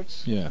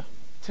starts Yeah.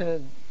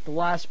 to the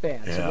last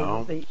band. Yeah.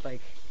 So they,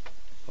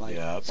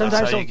 Yeah, that's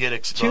sometimes how you get till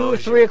exposure. 2 or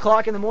 3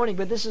 o'clock in the morning.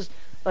 But this is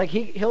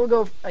he'll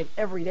go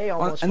every day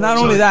almost. and for not a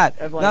only week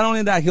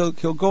that, of,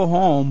 he'll go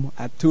home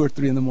at 2 or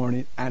 3 in the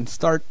morning and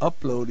start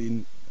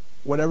uploading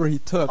whatever he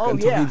took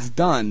until he's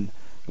done,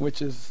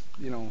 which is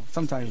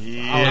sometimes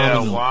Yeah,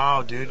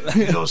 wow, dude.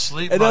 You don't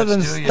sleep it much,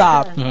 doesn't do you?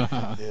 stop.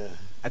 Yeah.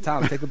 I tell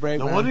him take a break.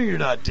 No man. wonder you're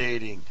not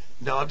dating.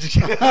 No, I'm just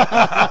kidding.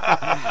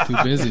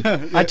 Too busy.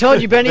 I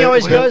told you, Benny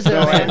always goes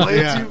there, man. Way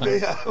Yeah.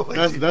 too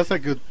big. that's a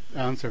good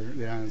answer.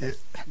 Yeah.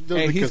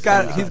 Hey,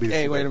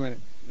 hey, wait a minute,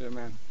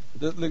 man.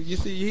 Look, you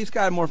see, he's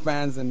got more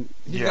fans than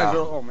he's got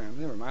girl. Oh man,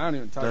 never mind. I don't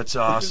even talk. That's He's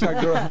awesome.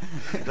 got girl-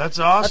 That's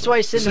awesome. That's why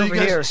he's sitting so over you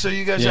guys, here. So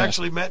you guys Yeah.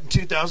 actually met in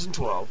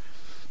 2012,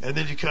 and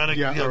then you kind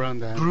of around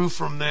that. grew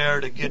from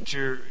there to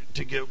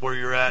get where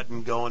you're at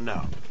and going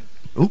now.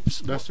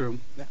 Oops. That's true.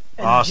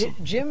 And Awesome.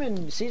 Jim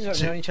and Caesar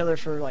have known each other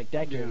for like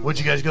decades. Would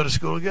you guys go to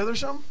school together or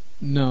something?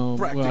 No.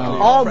 Practically.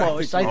 Well,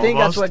 Almost. I think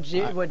that's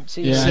Almost. what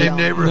Caesar Yeah. Same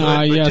neighborhood.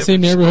 but yeah, different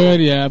same neighborhood.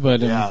 school. Yeah, but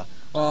Yeah.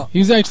 he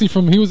was actually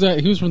from he was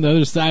from the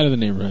other side of the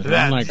neighborhood.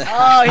 That- I'm like,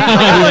 Oh, he's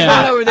the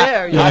one over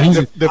there. yeah, Yeah.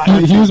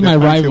 he was my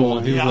the fancy rival.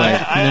 one. He was Yeah, like,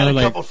 I had a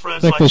like couple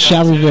friends like like the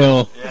that, too.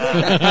 Shabberville.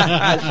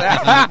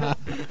 Yeah.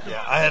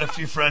 Yeah, I had a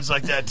few friends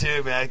like that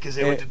too, man, because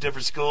they went to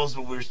different schools,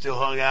 but we were still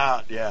hung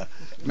out. Yeah.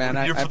 Man,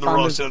 You're I from the found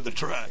wrong this- side of the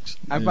tracks.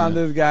 I found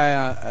this guy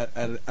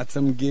at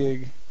some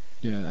gig.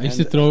 Yeah, I used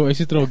to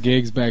throw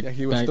gigs back. Yeah,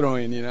 he was back,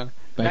 throwing, back in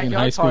Backyard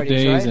high school parties,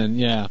 days,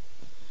 right?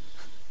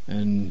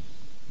 and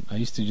I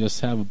used to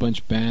just have a bunch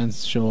of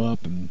bands show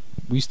up, and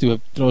we used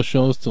to throw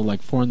shows till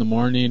like 4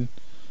 a.m.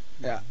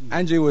 Yeah,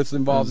 Angie was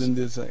involved in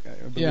this.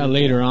 Yeah,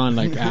 later on,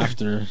 like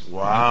after.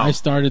 Wow. I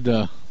started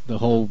the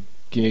whole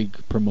gig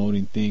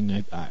promoting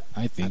thing.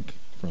 I think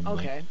from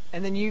Okay.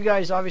 And then you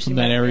guys obviously From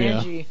that met area.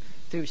 Angie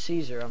through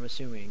Caesar, I'm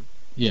assuming.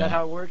 Is yeah, that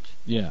how it worked?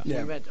 yeah,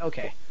 Yeah. You met,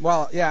 okay.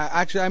 Well, yeah,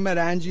 actually, I met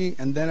Angie,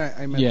 and then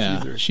I met yeah.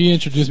 Caesar. She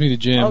introduced me to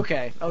Jim,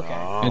 Okay.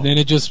 Oh. and then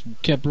it just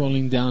kept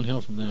rolling downhill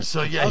from there.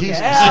 So yeah, Okay. he's.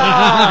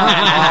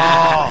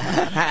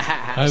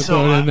 I So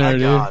throw it in there, I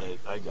dude. got it.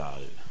 I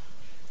got it.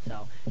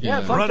 So, Yeah.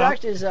 yeah, fun Right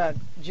fact is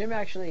Jim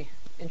actually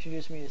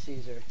introduced me to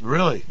Caesar.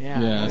 Really? Yeah.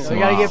 Yeah, So so-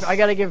 I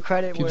gotta give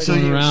credit Keep where So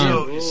going you,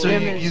 around. so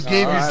Jim you, is- you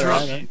gave your Alright,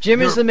 drum. alright.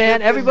 Jim is you're the man.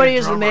 pimping Everybody your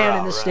is the drummer man out,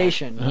 in this right?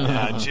 station.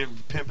 Yeah, Jim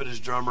pimping his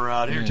drummer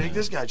out. Here, Yeah. take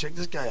this guy. Check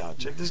this guy out.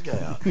 Check this guy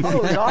out.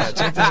 Oh, it's awesome.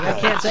 Check this I guy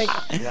can't out. take.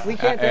 Yeah. We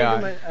can't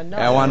thank him enough.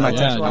 I want my Yeah,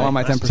 10. I want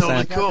my That's 10%.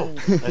 totally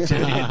cool. That's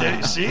it.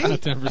 There, see?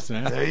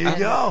 10%. There you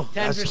go.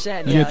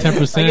 10%. You Yeah, get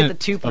 10% I get the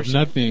 2%. of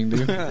nothing,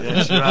 dude.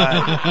 That's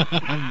right.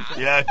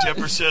 Yeah,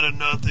 10% of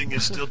nothing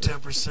is still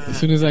 10%. As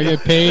soon as I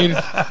get paid,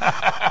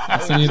 I'll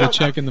send you the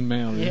check in the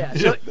mail. Dude. Yeah.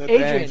 So, Thanks,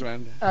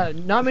 Adrian,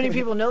 man. not many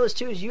people know this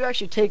too. Is you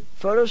actually take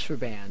photos for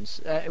bands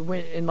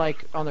in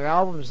like on their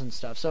albums and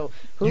stuff. So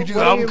You do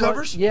what are album your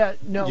covers? Yeah.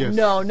 No. Yes.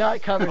 No.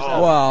 Not covers.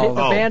 Oh. Well,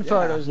 the band yeah.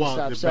 photos Well,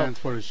 and the stuff. band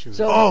photo shoot.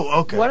 So. Oh,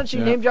 okay. Why don't you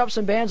Yeah. name drop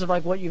some bands of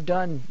like what you've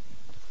done,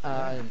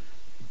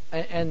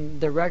 and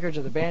the records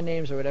or the band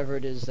names or whatever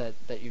it is that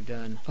you've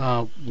done.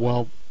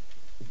 Well,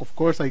 of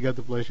course, I got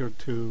the pleasure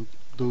to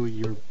do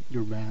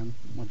your band,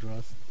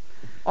 Madras.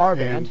 Our And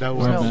band. that There's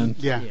was Our no- band.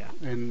 yeah,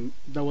 Yeah. and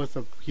that was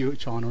a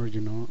huge honor,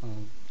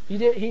 He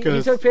did. He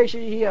 'Cause- took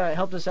pictures. He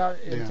helped us out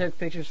and Yeah. took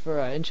pictures for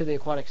Into the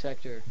Aquatic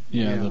Sector.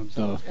 Yeah, Yeah, the And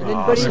then,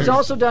 Oh, but he's very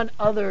also done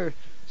other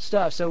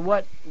stuff. So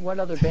what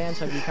other bands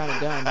have you kind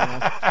of done?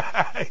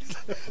 You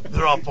know?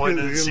 They're all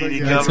pointing at the CD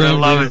Yeah, cover. I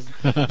love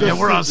it. it. Yeah,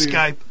 we're on Just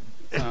Skype.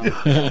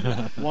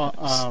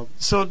 well,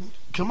 So,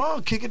 come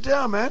on, kick it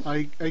down, man.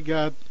 I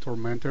got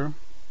Tormentor,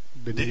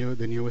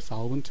 the newest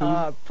album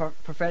too.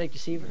 Prophetic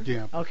Deceiver.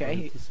 Yeah.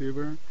 Okay.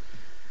 Deceiver.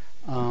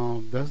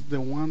 That's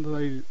the one that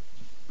I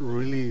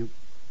really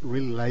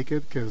like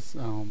it because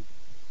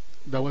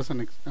that was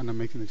an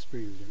amazing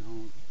experience.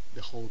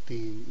 The whole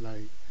thing,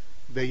 like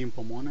they in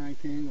Pomona, I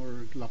think,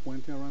 or La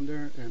Puente around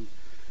there, and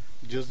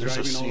just there's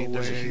driving all the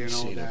there's a way huge and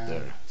all scene up that.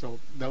 there. So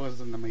that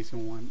was an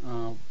amazing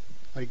one.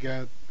 I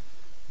got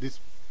this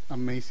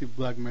amazing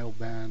black metal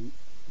band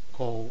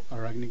called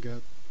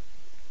Arachnigot.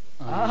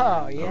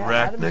 Oh yeah,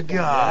 Arachnigot.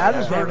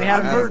 Adam's band. We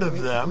I've had heard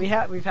of them. We've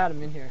had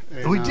him in here.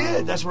 And, We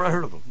did. That's where I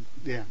heard of them.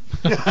 Yeah.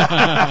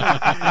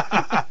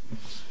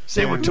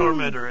 Same with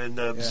Tormentor and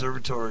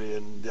Observatory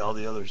and all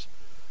the others.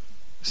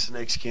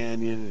 Snakes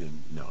Canyon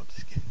and no, I'm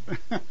just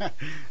kidding.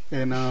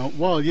 And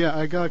well, yeah,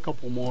 I got a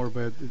couple more,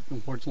 but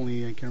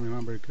unfortunately I can't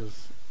remember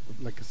because,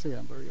 like I say,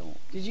 I'm very old.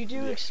 Did you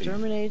do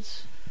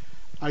Exterminates?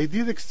 I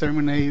did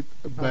Exterminate,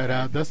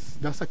 but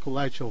that's a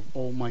collage of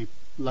all my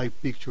live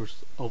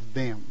pictures of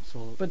them.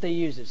 So, But they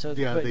used it, so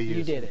yeah, but they you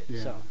used did it.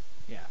 Yeah. So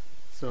yeah.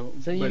 So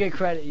So you but- get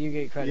credit. You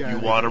get credit. Yeah. You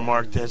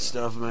watermarked that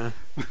stuff, man.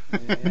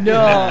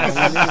 No,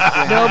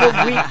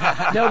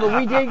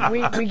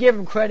 but we give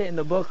him credit in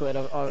the booklet,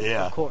 of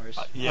course.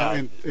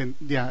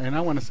 And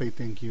I want to say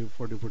thank you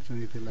for the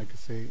opportunity. Like I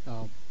say,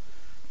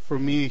 for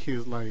me,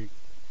 he's like,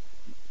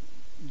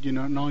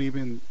 not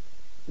even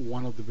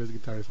one of the best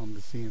guitarists on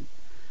the scene.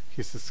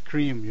 His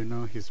scream,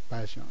 his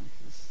passion.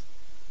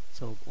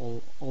 So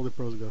all the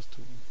pros goes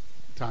to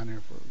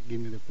Tanner for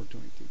giving me the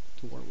opportunity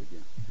to work with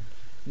you.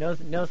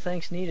 No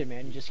thanks needed,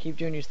 man. You just keep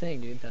doing your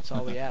thing, dude. That's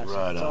all we ask.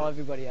 Right That's on. all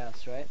everybody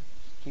asks, right?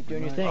 Keep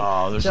doing your thing.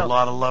 Oh, there's a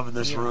lot of love in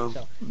this room.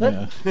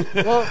 Well,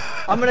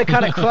 I'm going to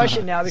kind of crush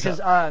it now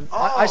because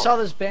I saw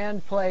this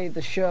band play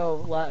the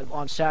show live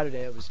on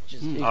Saturday.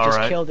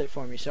 It killed it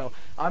for me. So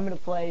I'm going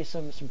to play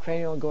some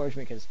Cranial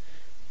Engorgement because,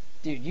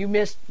 dude, you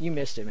missed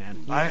it,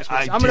 man.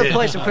 I'm going to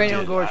play some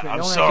Cranial Engorgement.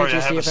 I'm sorry, I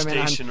have a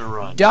station to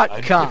run.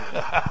 .com.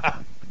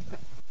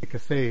 Like I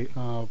say,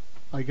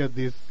 I got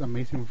this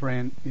amazing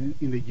friend in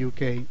the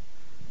UK.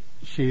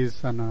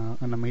 She's an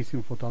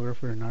amazing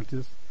photographer and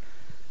artist.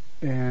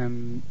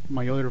 And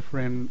my other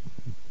friend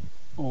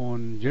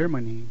on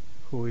Germany,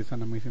 who is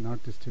an amazing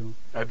artist too.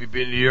 Have you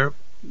been to Europe?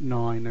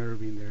 No, I never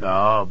been there.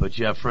 No, but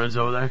you have friends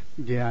over there?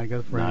 Yeah, I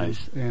got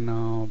friends. Nice.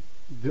 And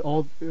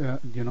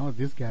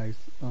these guys,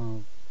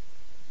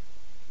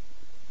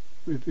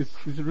 it's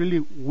really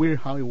weird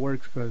how it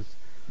works because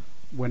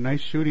when I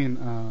shooting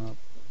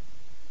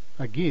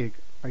a gig,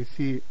 I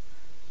see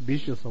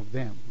visuals of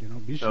them,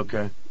 visuals.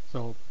 Okay.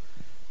 So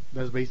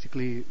that's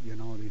basically, the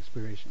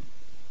inspiration.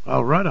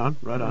 Oh, right on.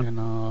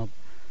 And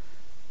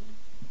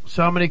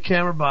so how many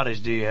camera bodies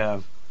do you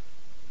have?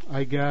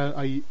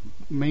 I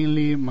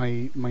mainly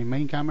my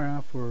main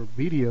camera for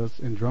videos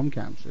and drum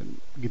cams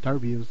and guitar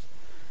views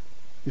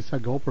is a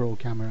GoPro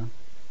camera.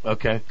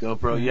 Okay,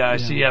 GoPro. Yeah, I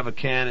see you have a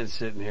Canon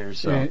sitting here.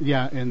 So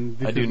and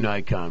this I do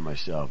Nikon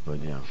myself, but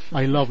yeah.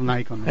 I love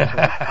Nikon.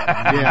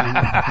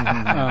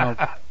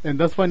 And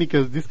that's funny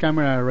because this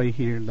camera right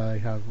here that I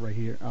have right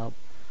here,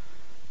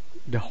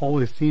 the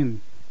whole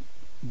scene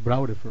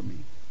brought it for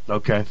me.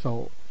 Okay.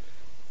 So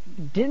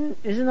isn't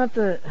that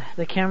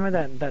the camera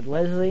that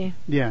Leslie?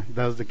 Yeah,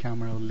 that's the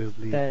camera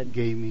Leslie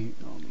gave me.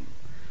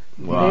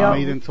 Wow.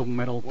 Made into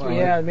metal. Wow.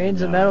 Yeah, Made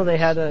into Metal. They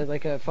had a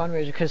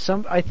fundraiser because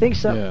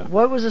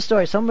what was the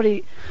story?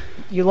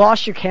 You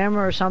lost your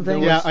camera or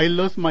something? Yeah, I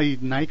lost my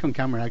Nikon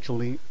camera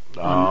actually.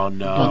 Oh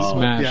no! Got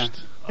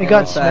smashed. It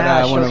got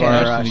smashed. One of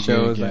our Okay.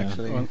 shows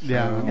actually.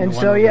 And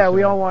so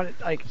we all wanted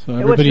So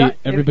everybody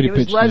it was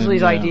pitched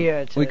Leslie's in,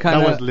 idea. That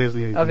was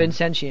Leslie's of idea.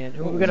 Insentient.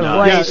 We're gonna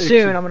play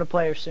soon. I'm gonna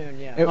play her soon.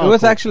 Yeah. It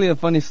was actually a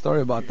funny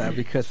story about that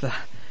because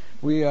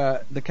we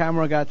the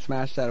camera got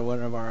smashed at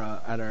one of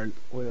our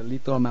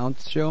Lethal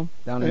Amounts show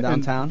down in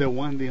downtown. The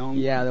one, the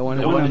only. Yeah, the one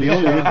and the only.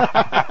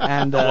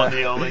 And the one,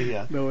 the only.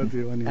 Yeah. The one,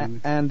 the only.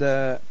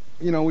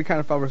 And we kind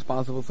of felt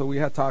responsible, so we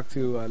had talked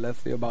to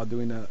Leslie about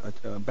doing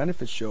a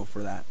benefit show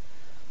for that.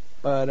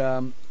 But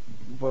I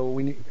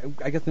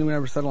guess we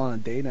never settled on a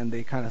date, and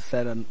they kind of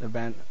set an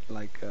event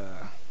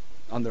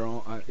on their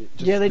own.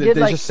 They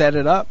just set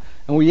it up,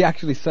 and we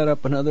actually set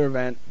up another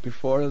event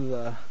before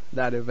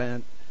that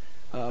event.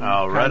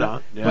 Right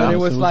on. Yeah. But it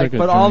was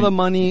but all the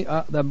money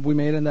that we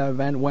made in that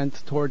event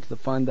went towards the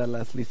fund that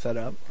Leslie set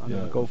up on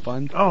the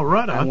GoFund. Oh,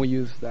 right on. And we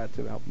used that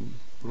to help him.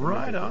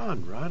 Right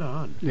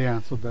on.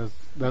 Yeah, so that's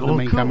the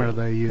main camera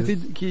that I use.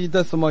 He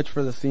does so much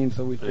for the scene,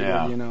 so we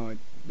figured, it'd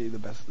be the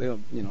best.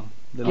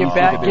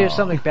 Give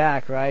something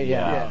back, right?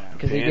 Yeah.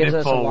 Because he gives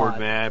us a lot.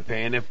 Man,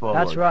 paying it forward.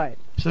 That's right.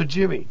 So,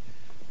 Jimmy,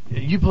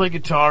 you play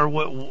guitar.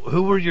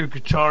 Who were your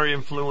guitar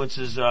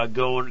influences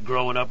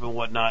growing up and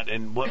whatnot,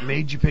 and what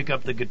made you pick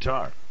up the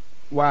guitar?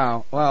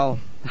 Wow. Well,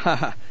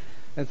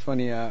 that's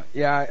funny.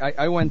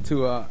 I went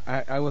to.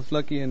 I was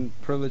lucky and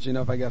privileged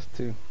enough, I guess,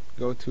 to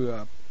go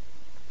to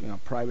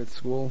private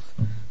schools.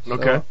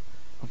 Okay.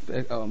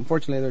 So,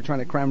 unfortunately, they're trying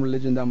to cram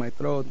religion down my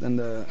throat,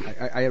 and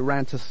I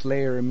ran to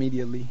Slayer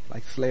immediately.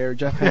 Like Slayer,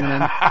 Jeff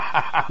Hanneman.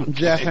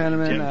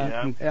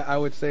 I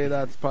would say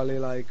that's probably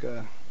like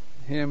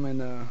him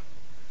and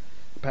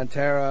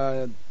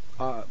Pantera,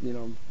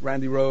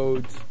 Randy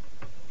Rhoads.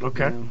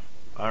 Okay.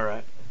 All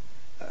right.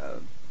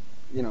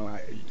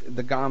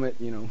 The Gomet,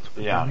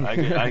 Yeah,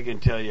 I can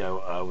tell you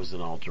I was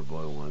an altar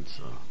boy once.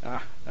 So.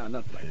 No,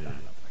 nothing like that.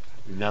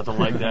 Nothing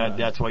like that.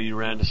 That's why you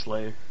ran to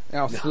Slayer.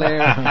 Oh, Slayer.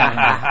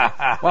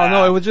 Well,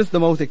 no, it was just the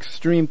most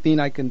extreme thing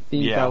I can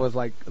think. Yeah. That was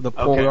like the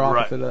polar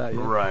opposite of that.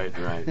 Yeah. Right.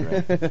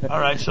 All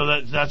right,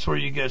 so that's where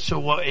you get. So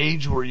what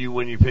age were you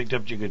when you picked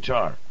up your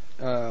guitar?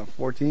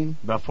 14.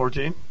 About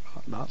 14?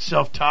 Not.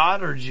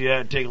 Self-taught, or did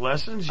you take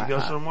lessons? You go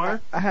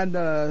somewhere? I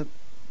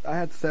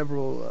had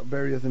several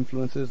various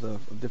influences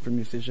of different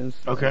musicians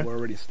that were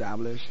already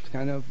established,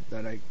 kind of,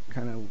 that I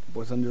kind of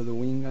was under the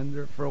wing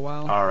under for a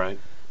while. All right.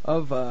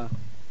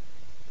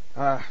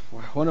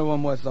 One of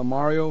them was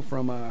Mario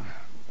from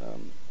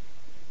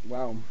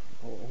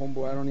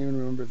homeboy, I don't even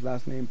remember his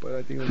last name, but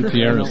I think it was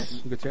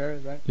Gutierrez.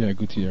 Gutierrez, right? Yeah,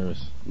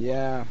 Gutierrez.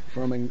 Yeah,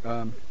 from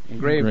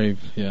Engrave.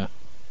 Yeah.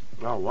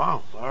 Oh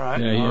wow! All right.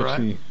 Yeah,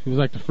 he was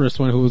like the first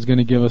one who was going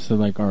to give us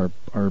our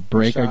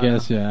break, I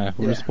guess. Yeah,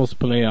 we were supposed to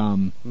play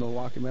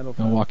Milwaukee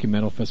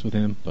Metal Fest with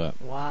him, but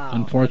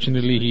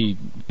unfortunately he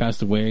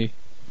passed away.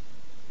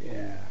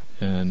 Yeah.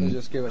 And so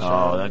just give a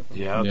shout out.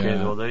 Okay. Yeah.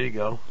 Well, there you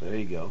go.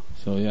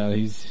 So yeah,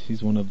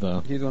 he's one of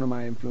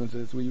my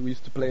influences. We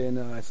used to play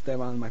in my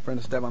friend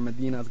Esteban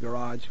Medina's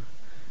garage.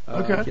 He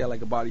had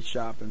like a body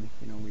shop, and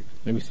we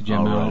used to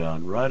jam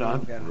out. Right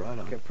on.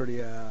 Get pretty.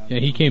 Yeah,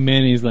 he came in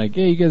and he's like,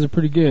 "Hey, you guys are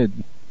pretty good."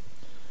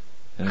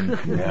 And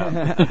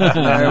there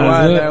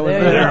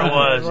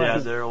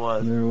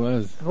it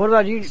was. What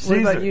about you? Caesar.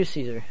 What about you,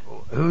 Caesar?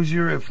 Who's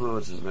your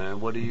influences, man?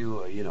 What do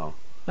you,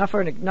 Not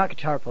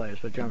guitar players,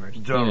 but drummers.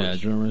 Yeah,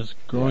 drummers.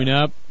 Growing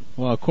up,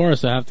 well, of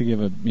course, I have to give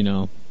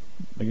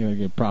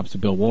give props to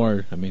Bill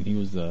Ward. I mean,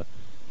 he's the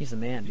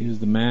man. He was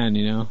the man,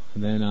 And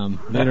then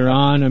later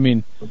on, I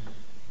mean,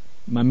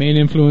 my main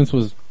influence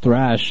was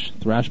thrash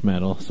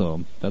metal.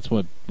 So that's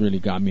what really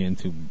got me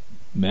into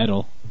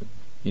metal.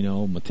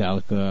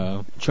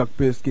 Metallica, Chuck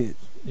Biscuit.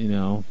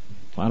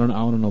 I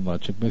don't know about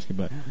Chuck Biscuit,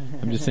 but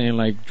I'm just saying,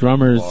 like,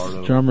 drummers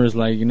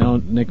like,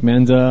 Nick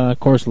Menza, of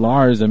course,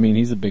 Lars. I mean,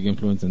 he's a big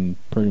influence in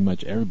pretty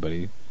much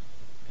everybody,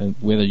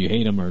 whether you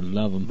hate him or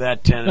love him.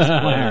 That tennis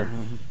player.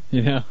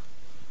 Yeah.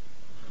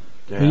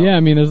 But yeah, I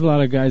mean, there's a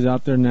lot of guys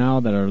out there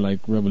now that are like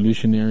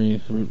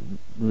revolutionizing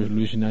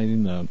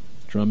the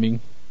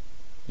drumming,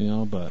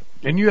 but.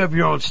 And you have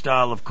your own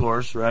style, of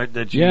course, right?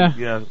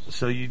 Yeah.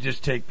 So you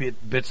just take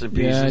bits and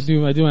pieces.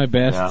 Yeah, I do my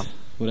best. Yeah.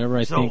 Whatever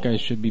I think I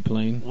should be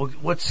playing.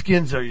 What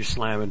skins are you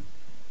slamming?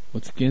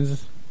 What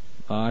skins?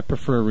 I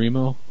prefer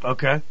Remo.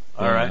 Okay.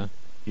 All right.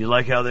 You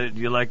like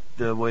you like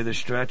the way they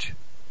stretch?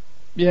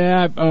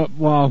 Yeah. They're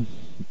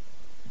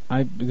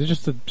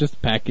just a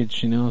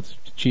package. It's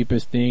the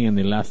cheapest thing and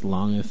they last the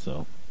longest.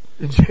 So.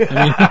 Okay.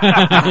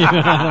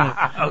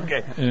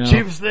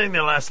 Cheapest thing,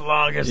 they last the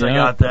longest. I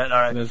got that.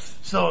 All right.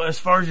 So as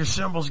far as your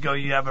cymbals go,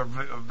 you have a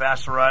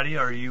vast variety,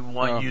 or you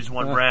use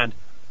one brand?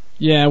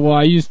 Yeah, well,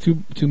 I use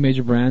two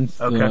major brands.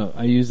 Okay.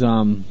 I use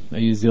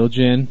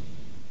Zildjian.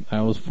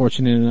 I was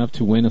fortunate enough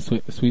to win a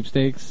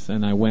sweepstakes,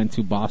 and I went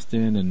to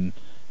Boston, and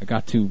I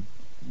got to,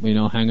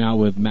 hang out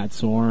with Matt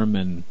Sorm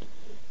and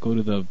go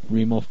to the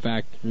Remo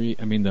factory.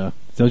 I mean, the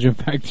Zildjian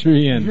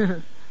factory,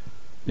 and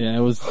yeah,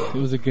 it was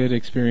a good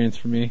experience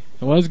for me.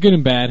 It was good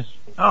and bad.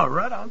 Oh,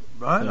 right on.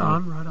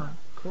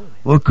 Cool.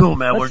 Well, cool,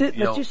 man.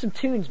 Let's do some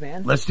tunes,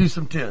 man. Let's do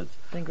some tunes.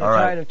 I think we're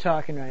tired of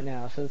talking right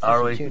now, so let's do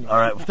some tunes. All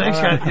right. Well, thanks,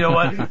 guys. You know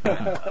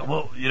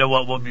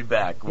what? We'll be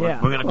back. We're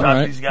going to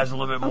talk to these guys a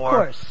little bit more. Of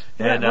course.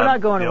 And, we're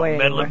not going away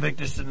Metal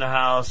Invictus in the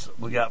house.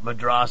 We got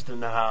Madrost in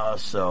the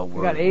house. So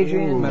we got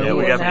Adrian Mejia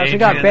we in the house. We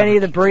got Benny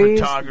the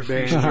Breeze. Photography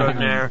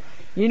extraordinaire.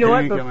 You know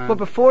what? But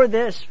before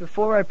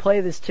I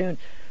play this tune,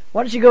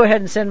 why don't you go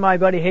ahead and send my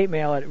buddy hate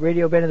mail at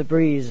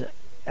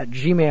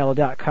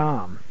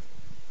radiobennythebreeze@gmail.com.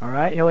 All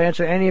right? He'll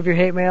answer any of your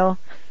hate mail,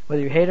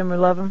 whether you hate him or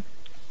love him.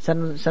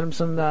 Send him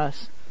some love.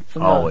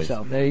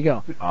 So there you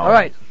go. All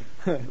right.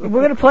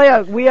 We're gonna play.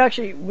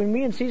 When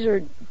me and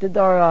Caesar did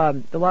our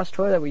the last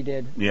tour that we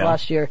did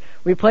last year,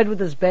 we played with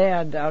this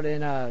band out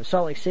in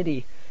Salt Lake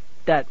City.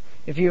 That,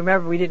 if you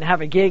remember, we didn't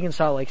have a gig in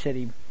Salt Lake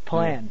City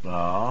planned.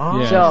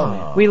 Oh.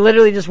 So we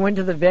literally just went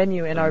to the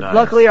venue, and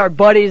luckily our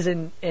buddies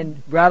in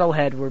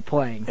Rattlehead were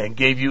playing and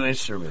gave you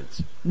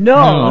instruments.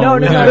 No. No,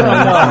 we had all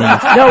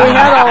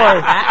our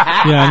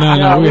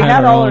we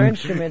had all our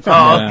instruments.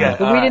 Oh, okay.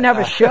 But we didn't have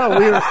a show.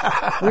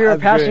 We were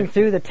passing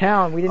through the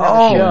town. We didn't have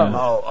a show.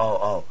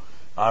 Oh.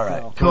 All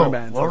right. So, cool.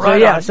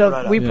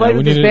 Well, we played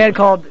with this band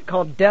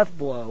called Death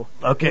Blow.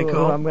 Okay,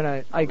 cool.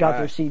 I got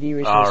their CD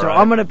recently, so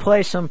I'm gonna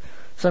play some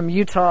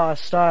Utah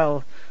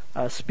style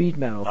speed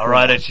metal. All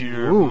right, it's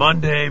your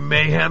Monday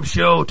Mayhem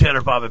show.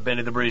 Tanner Poppitt,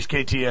 Benny the Breeze,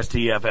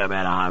 KTSTFM,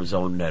 Anaheim's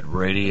own net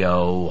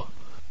radio.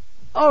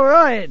 All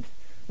right.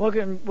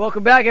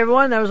 Welcome back,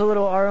 everyone. That was a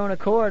little Our Own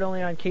Accord,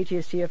 only on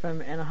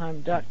KTSTFM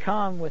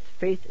Anaheim.com with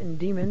Faith in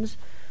Demons.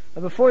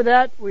 Before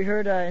that, we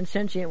heard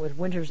Insentient with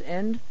Winter's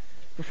End.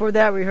 Before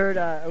that, we heard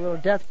a little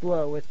Death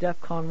Blow with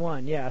DEFCON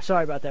 1. Yeah,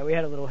 sorry about that. We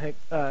had a little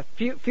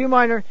few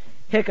minor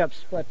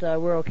hiccups, but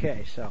we're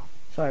okay, so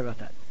sorry about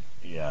that.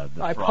 Yeah,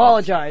 I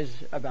apologize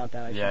about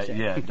that. I should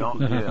say.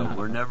 Don't.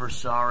 We're never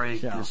sorry.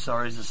 So.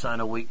 Sorry is a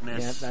sign of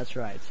weakness. Yeah, that's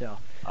right. So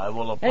I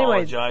will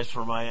apologize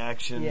for my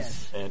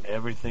actions and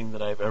everything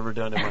that I've ever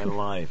done in my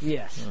life.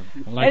 Yes.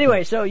 Like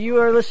anyway, that. so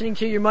you are listening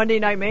to your Monday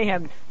Night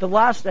Mayhem, the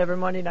last ever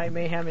Monday Night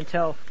Mayhem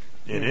until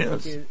it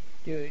is.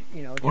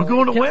 We're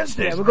going to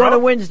Wednesdays. Yeah, we're going to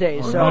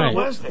Wednesdays. We're so going to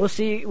Wednesdays. We'll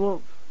see. We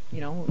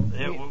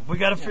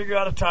got to figure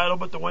out a title,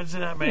 but the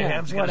Wednesday Night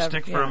Mayhem's going to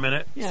stick for a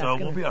minute, so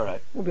we'll be all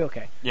right. We'll be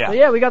okay. Yeah.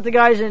 So we got the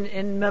guys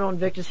in Metal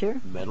Invictus here.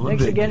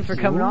 Thanks again for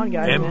coming on,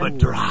 guys. And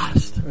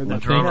Madras.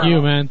 Thank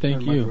you, man.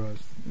 Thank you.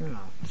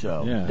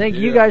 So thank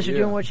you guys for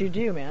doing what you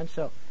do, man.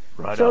 So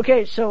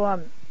okay.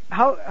 So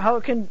how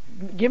can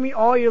give me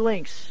all your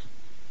links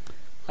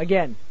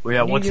again? Well,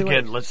 yeah. Once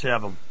again, let's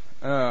have them.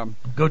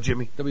 Go,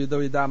 Jimmy.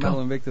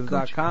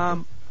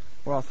 www.metalinvictus.com.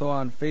 We're also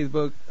on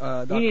Facebook.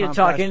 You need to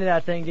talk into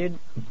that thing, dude.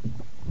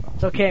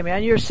 It's okay,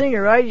 man. You're a singer,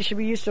 right? You should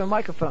be used to a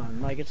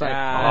microphone. Like it's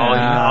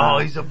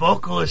like. He's a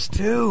vocalist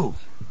too.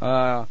 We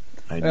are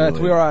at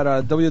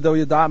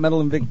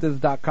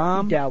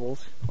www.metalinvictus.com.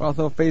 Dabbles. We're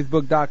also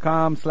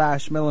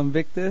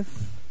facebook.com/metalinvictus.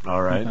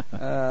 All right.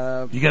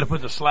 You got to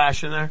put the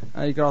slash in there.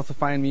 You can also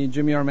find me,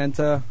 Jimmy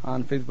Armenta,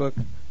 on Facebook,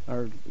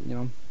 or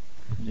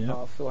Yeah.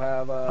 Also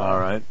have. All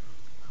right.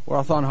 We're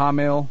also on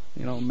Hotmail.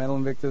 Metal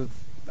Invictus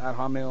at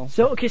Hotmail.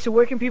 So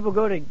where can people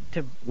go to?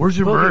 Where's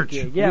your merch?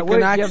 Yeah, where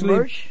do you have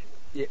merch?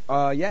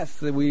 Yes,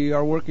 we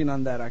are working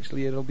on that.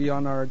 Actually, it'll be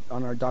on our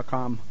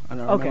 .com, on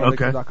our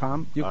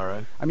metalinvictus.com. All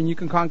right. I mean, you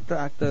can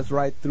contact us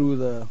right through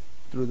the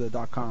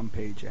 .com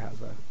page. It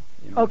has a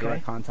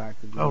direct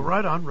contact. Oh,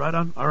 right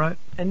on. All right.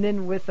 And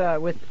then with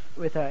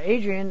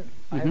Adrian,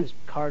 I have his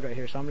card right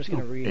here, so I'm just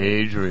going to read it.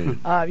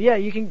 Adrian.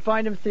 You can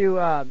find him through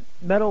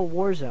Metal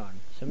Warzone.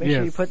 So make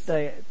sure you put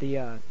the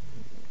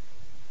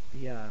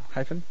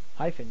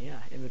hyphen,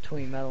 in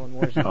between Metal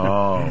and Warzone.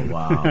 Oh,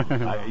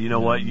 wow. You know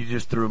what? You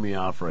just threw me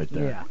off right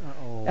there. Yeah.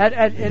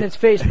 And it's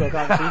Facebook,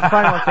 obviously. You can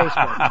find him on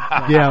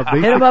Facebook. Yeah,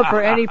 hit him up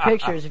for any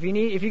pictures. If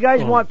you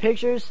guys want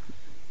pictures,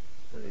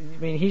 I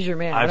mean, he's your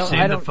man. I've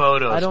seen the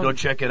photos. Go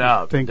check it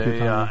out. Thank you,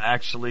 Tommy.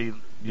 Actually,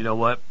 you know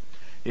what?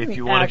 If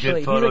you want a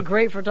good photo, he's a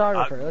great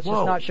photographer. Let's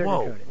just not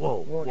sugarcoat it.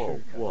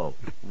 Whoa.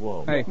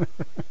 Hey.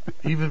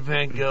 Even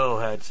Van Gogh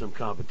had some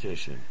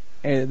competition.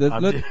 Hey,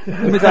 let me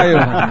tell you,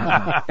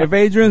 if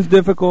Adrian's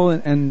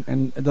difficult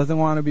and doesn't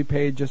want to be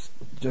paid, just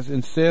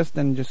insist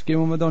and just give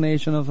him a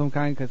donation of some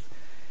kind, because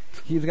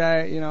he's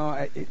got, he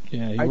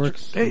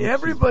works. Hey,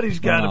 everybody's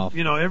got,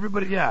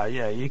 everybody. Yeah.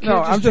 You can't.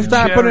 No, I'm just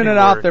putting it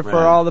out there for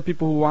all the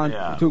people who want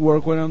to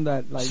work with him.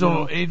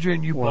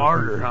 Adrian, you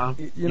barter, huh?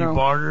 You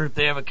barter. If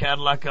they have a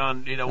Cadillac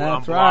on,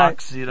 on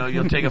blocks,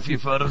 you'll take a few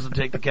photos and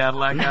take the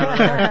Cadillac out of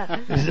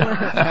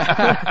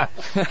there.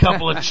 A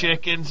couple of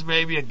chickens,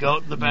 maybe a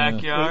goat in the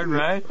backyard,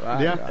 right?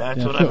 Yeah.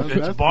 That's what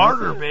it's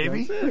barter,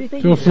 baby.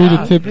 Feel free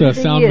to tip the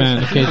sound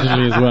man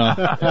occasionally as well.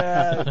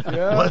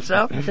 What's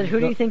up? I said, who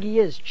do you think he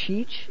is?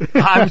 Cheech?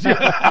 I'm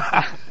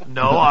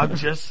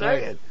just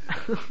saying.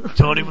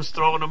 Tony was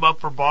throwing him up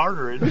for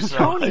bartering. Who's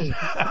Tony?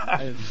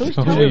 Who's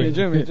Jimmy.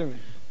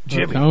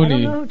 Jimmy. Tony. I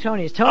don't know who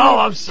Tony is. Tony. Oh,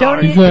 I'm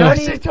sorry. Did I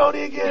say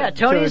Tony again? Yeah,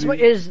 Tony is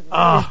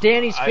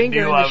Danny's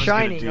finger in The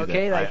Shining.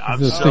 Okay,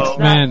 he's a sixth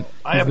man.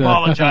 I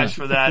apologize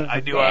for that. I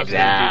knew I was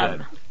going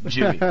to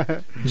do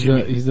that.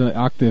 Jimmy. He's the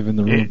octave in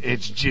the room.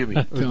 It's Jimmy.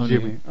 It's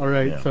Jimmy. All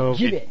right. Yeah. So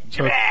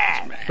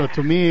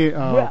to me,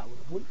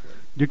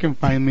 you can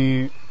find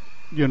me,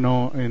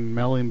 in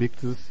Metal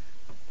Invictus.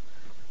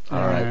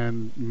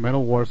 And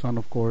Metal Warzone,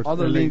 of course. All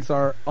his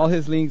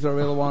links are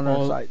available on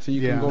our site, so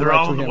you can go they're right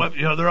all to on the him. web.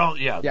 They're all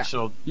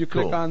So you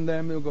click on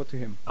them, it'll go to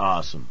him.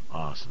 Awesome.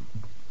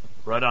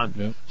 Right on.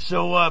 Yep.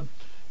 So,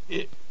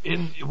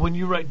 when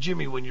you write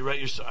your,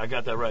 I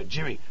got that right,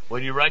 Jimmy.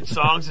 When you write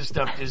songs and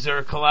stuff, is there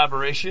a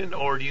collaboration,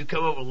 or do you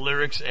come up with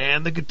lyrics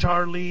and the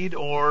guitar lead,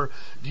 or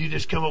do you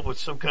just come up with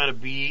some kind of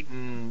beat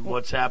and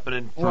what's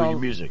happening for your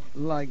music?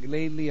 Like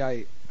lately,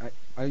 I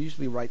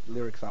usually write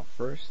lyrics out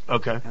first.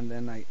 Okay. And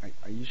then I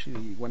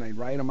usually, when I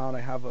write them out,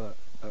 I have a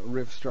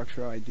riff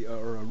structure idea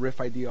or a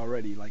riff idea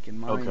already, like in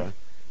mind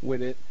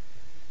with it.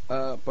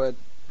 But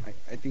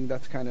I think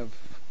that's kind of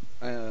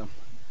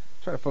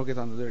try to focus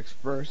on the lyrics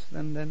first,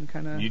 and then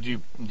kind of. Do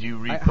you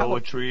read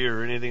poetry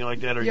or anything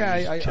like that, or you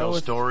just tell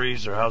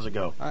stories, or how's it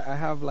go? I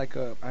have I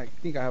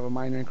think I have a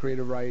minor in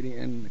creative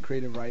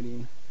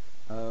writing.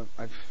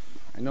 I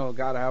know,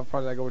 God, I have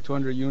probably like over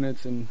 200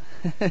 units and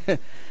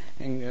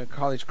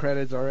college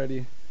credits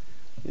already.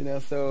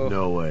 So.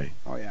 No way.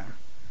 Oh yeah.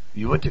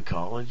 You went to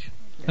college?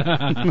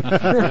 Yeah.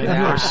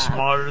 You are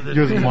smarter than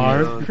You're me.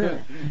 smart.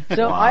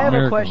 So I have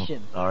a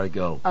question. All right,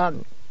 go.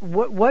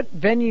 What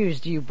venues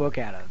do you book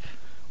out of?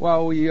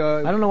 Well,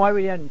 I don't know why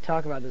we didn't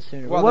talk about this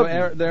sooner. Well,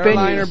 the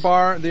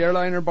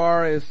airliner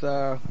bar is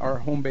our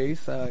home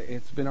base.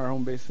 It's been our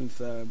home base since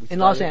we started. In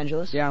Los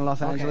Angeles. Yeah, in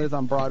Los Angeles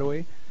on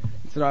Broadway.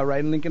 It's right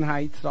in Lincoln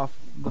Heights, off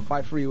the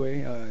 5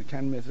 freeway.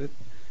 Can't miss it.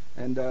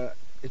 And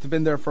it's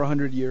been there for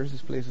 100 years.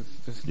 This place is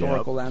a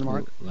historical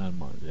landmark.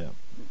 Yeah.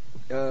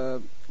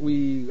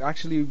 We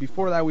actually,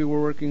 before that, we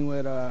were working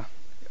with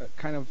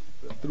kind of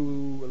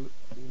through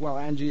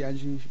Angie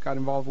got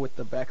involved with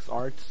the Beck's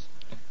Arts,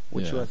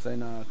 which was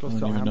in close to I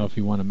don't even know if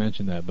you want to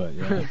mention that, but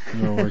yeah,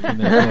 you were working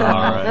there.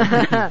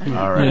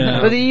 All right.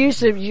 Yeah. But you used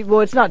to.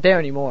 Well, it's not there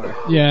anymore.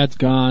 Yeah, it's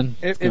gone.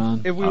 If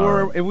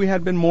we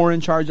had been more in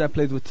charge, that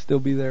place would still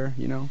be there.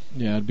 You know.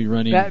 Yeah, it'd be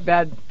running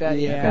bad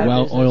a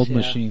well-oiled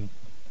machine.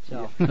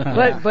 So,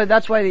 but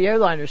that's why the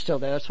airliner's still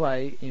there. That's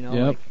why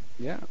Yep.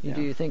 You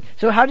do your thing.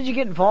 So how did you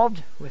get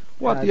involved with?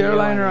 The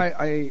airliner,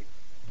 I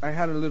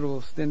had a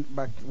little stint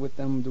back with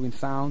them doing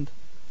sound.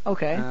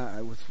 Okay.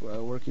 I was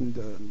working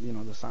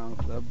the sound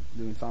club,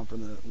 doing sound for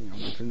the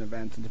different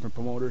events and different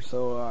promoters.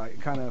 So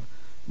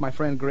my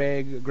friend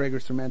Greg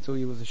Instrumento,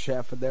 he was a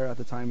chef there at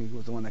the time. He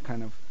was the one that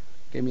kind of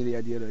gave me the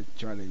idea to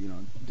try to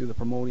do the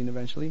promoting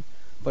eventually.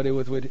 But it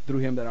was through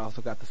him that I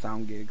also got the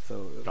sound gig.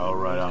 So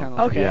right on. Kind of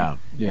okay.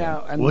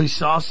 Yeah. And Well, he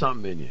saw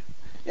something in you.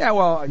 Yeah.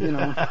 Well,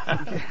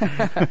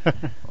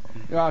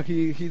 well,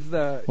 he's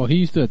the. Well, he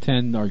used to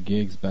attend our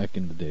gigs back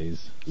in the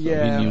days. So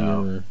Yeah. He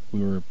knew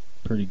we were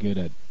pretty good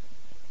at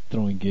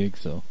throwing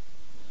gigs, so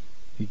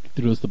he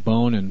threw us the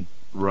bone and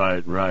Right.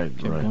 kept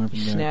going from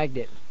there. Snagged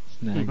it.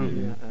 Snagged it.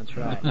 Yeah, that's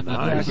right.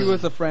 Nice. Yeah, he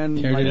was a friend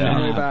Teared like it in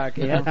way half. back.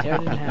 Yeah, tear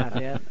it in half.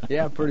 Yeah.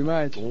 Yeah, pretty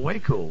much. Way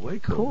cool.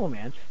 Cool,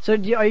 man. So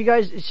are you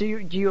guys? So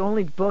do you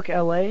only book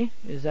L.A.?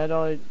 Is that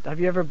all? Have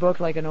you ever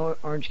booked like an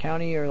Orange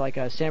County or like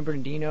a San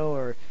Bernardino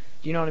or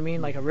do you know what I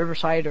mean, like a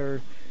Riverside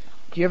or?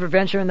 Do you ever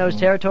venture in those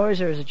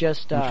territories, or is it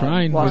just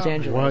Los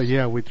Angeles? Well,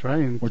 yeah, we're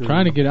trying. We're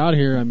trying to get out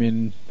here. I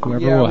mean,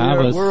 whoever will have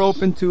us. We're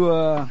open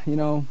to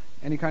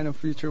any kind of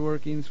future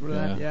workings for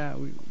that. Yeah,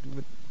 we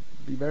would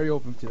be very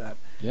open to that.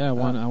 Yeah, I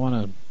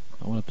want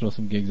to throw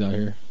some gigs out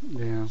here.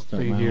 Yeah,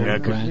 Start stay my here.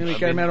 own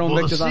brand. Metal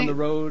Invictus on the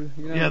road.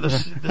 Yeah,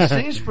 the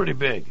scene's pretty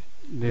big.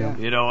 Yeah.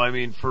 I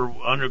mean, for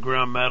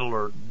underground metal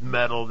or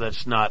metal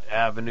that's not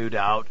avenued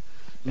out,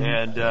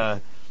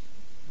 and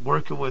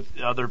working with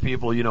other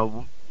people,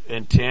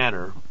 and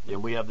Tanner,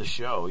 and we have the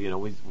show. We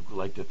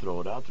like to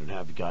throw it out there and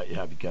have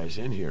you guys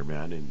in here,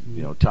 man,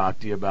 and talk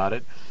to you about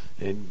it,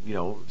 and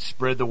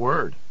spread the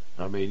word.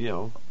 I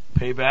mean,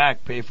 pay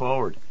back, pay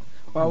forward.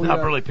 Well, not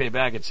really pay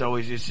back. It's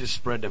just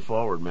spread it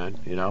forward, man.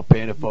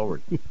 Paying it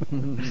forward.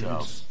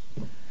 So,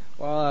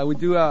 well, we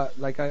do.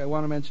 Like I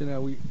want to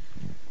mention,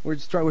 we're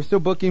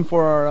still booking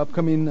for our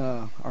upcoming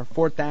our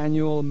 4th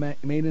annual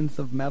Maidens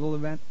of Metal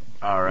event.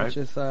 All right. Which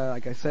is,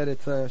 like I said,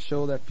 it's a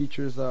show that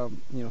features,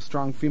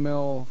 strong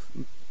female,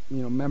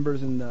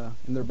 members in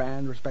their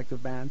band,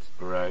 respective bands.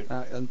 Right.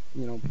 And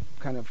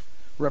kind of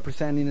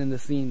representing in the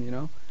scene,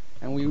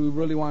 and we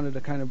really wanted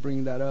to kind of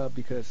bring that up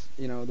because,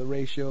 the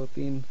ratio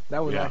thing,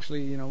 that was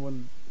actually,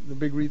 one of the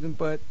big reasons,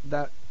 but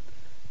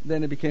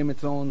then it became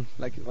its own,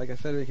 like I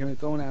said, it became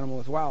its own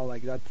animal as well.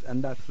 Like that's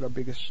our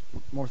biggest,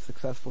 more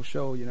successful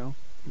show,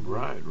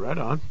 Right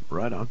on.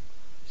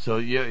 So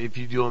if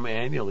you do them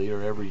annually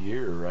or every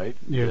year, right?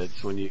 Yes.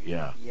 That's when you.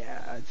 Yeah.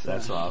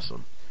 That's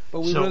awesome.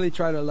 But we really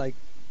try to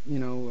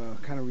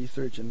kind of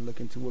research and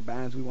look into what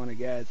bands we want to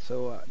get.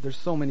 So there's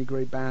so many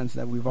great bands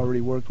that we've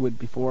already worked with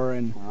before,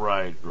 and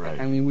right.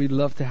 I mean, we'd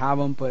love to have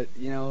them, but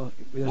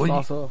there's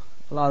also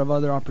a lot of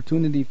other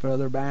opportunity for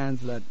other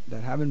bands that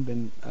haven't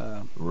been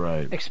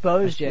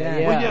exposed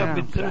yet.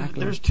 Well, but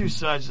there's two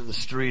sides of the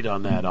street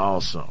on that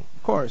also.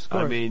 Of course.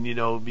 I mean,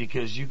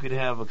 because you could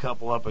have a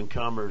couple up and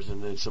comers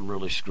and then some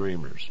really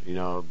screamers.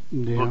 Book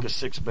a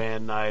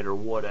 6-band night or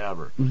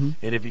whatever, and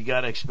if you got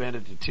to expand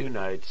it to 2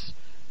 nights,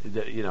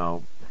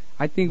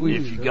 I think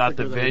if you got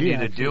the venue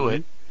to do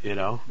it.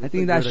 I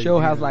think that show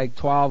has like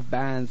 12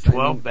 bands.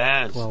 12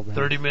 bands.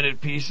 30-minute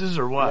pieces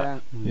or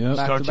what? Yeah.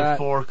 Starts at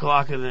 4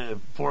 o'clock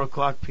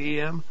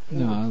p.m.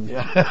 No,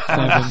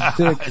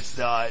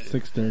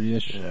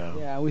 6:30ish.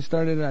 Yeah, we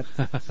started at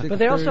 6:30. But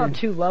they also have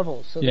 2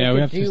 levels, so Yeah, they we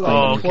could have do to like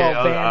a start.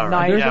 12-band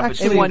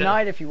night in one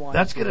night if you want.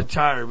 That's going to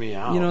tire me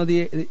out.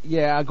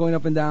 Going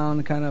up and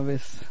down kind of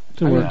is.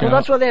 Well,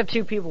 that's why they have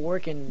 2 people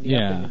working.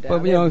 Yeah. Up and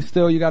down. But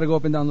still you got to go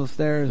up and down those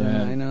stairs.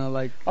 Yeah.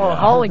 And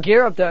hauling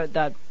gear up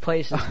that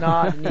place is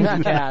not an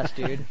easy task,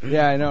 dude.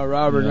 Yeah, I know,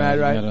 Robert, man,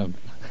 right?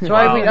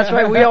 That's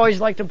why we always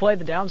like to play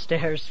the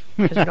downstairs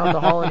because you don't have to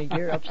haul any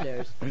gear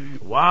upstairs.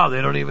 Wow,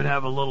 they don't even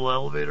have a little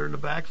elevator in the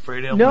back,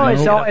 freight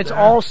elevator. No, it's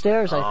all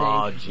stairs. I think.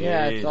 Oh, geez.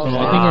 Yeah, it's all. So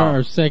stairs. I think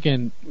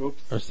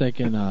our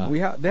second.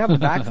 they have a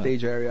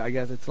backstage area. I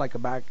guess it's like a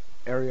back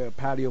area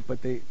patio,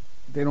 but they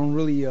don't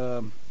really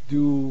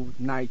do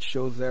night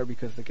shows there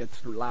because it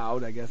gets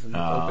loud. I guess in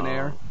open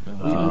air.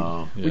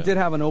 We did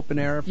have an open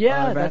air.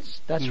 Yeah, event.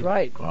 that's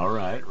right. All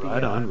right,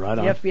 right on.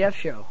 The FBF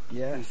show.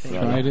 Yes. We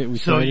tried it.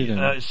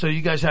 So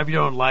you guys have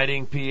your own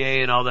lighting, PA,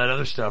 and all that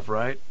other stuff,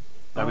 right?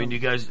 I mean, you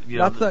guys.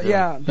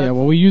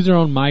 Well, we use our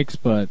own mics,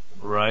 but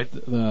right.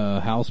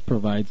 The house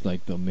provides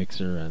like the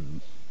mixer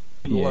and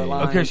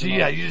PA. Okay, so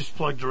you just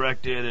plug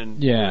direct in and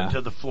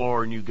to the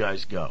floor, and you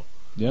guys go.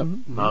 Yep.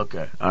 Mm-hmm.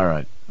 Okay. All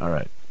right.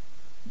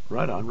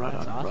 Right on.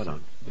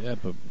 Yeah,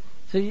 but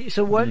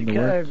so what?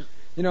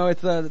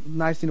 It's a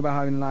nice thing about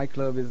having a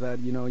nightclub is that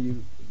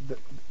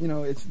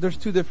there's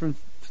 2 different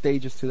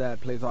stages to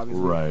that place.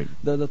 Obviously, right.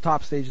 The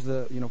top stage is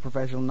a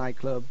professional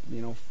nightclub.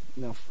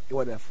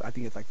 what if I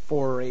think it's like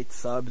 4 or 8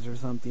 subs or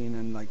something,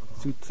 and like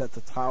 2 sets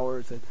of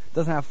towers. It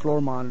doesn't have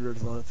floor monitors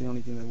though. That's the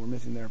only thing that we're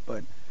missing there.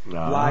 But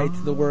lights,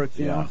 the works,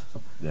 you know,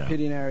 so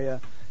pitting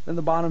area. Then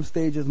the bottom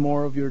stage is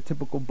more of your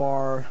typical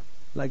bar,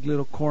 like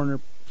little corner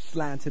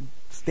slanted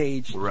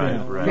stage. Right, you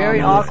know, right.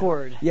 Very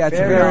awkward. Yeah, it's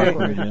very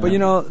awkward. Yeah. But you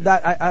know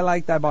that I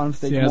like that bottom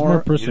stage Yeah, it's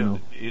more personal.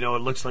 You know, it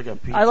looks like a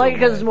pizza. I like it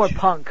because it's more wedge.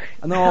 punk.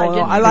 No,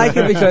 I like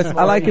it because You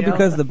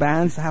know? the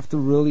bands have to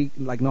really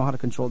like know how to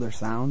control their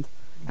sound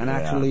and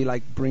actually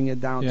like bring it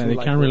down. Yeah, to they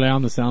like can't rely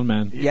on the sound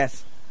man.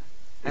 Yes,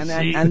 and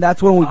See, and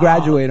that's when we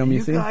graduate them.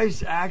 You see,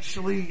 guys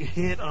actually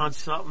hit on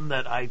something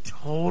that I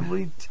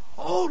totally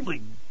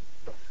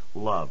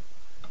love.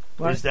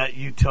 What? Is that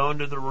you tone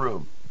to the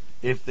room.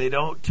 If they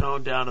don't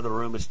tone down to the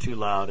room, it's too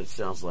loud. It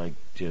sounds like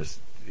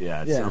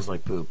sounds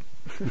like poop.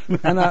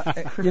 and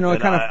you know, it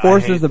And kind I of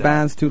forces hate the that.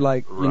 bands to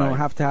like you know Right.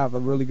 have to have a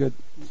really good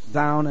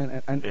sound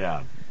and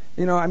Yeah.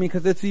 you know, I mean,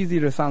 because it's easy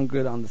to sound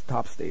good on the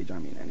top stage. I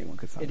mean, anyone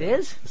could sound. It good.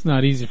 is? It's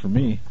not easy for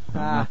me.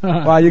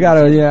 Well, you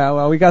gotta,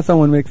 well, we got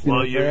someone mixing.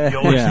 Well, it. you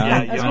always,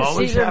 Yeah. you That's what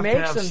always Caesar have to makes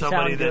have them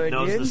somebody sound that good,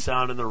 knows dude. the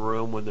sound in the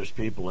room when there's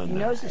people in He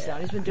there. knows the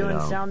sound. He's been doing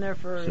know. sound there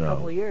for a So.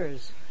 couple of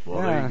years.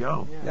 Well, there you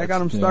go. I got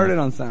them started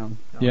on sound.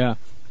 Yeah.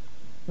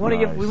 We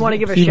want to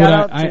give a See,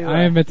 shout but out to.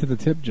 I invented the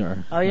tip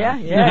jar. Oh yeah,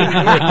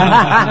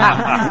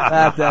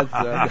 That's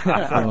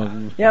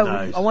So, yeah.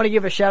 Nice. I want to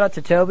give a shout out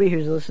to Toby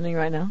who's listening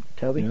right now.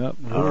 Toby, yep. All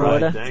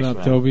Florida. right, thanks, What's up,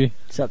 man. Toby?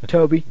 What's up,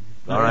 Toby?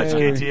 All right, it's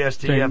Hey.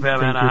 KTSTFM, Thank you,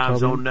 Anaheim's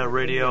Toby. own net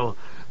radio.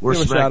 We're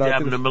Give a smack shout out dab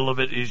to in the the- middle of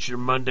it. It's your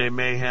Monday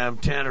Mayhem.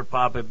 Tanner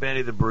Poppitt,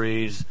 Benny the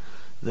Breeze,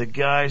 the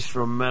guys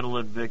from Metal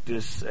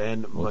Invictus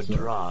and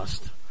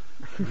Madrost.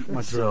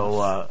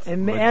 So,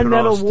 And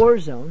Metal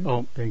Warzone.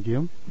 Oh, thank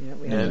you. Yeah,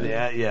 we have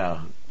And,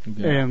 yeah,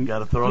 And got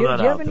to throw do you that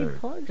have out any there.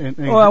 plugs? and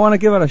Oh, I want to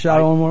give it a shout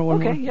out. One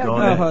Okay, more. yeah, Go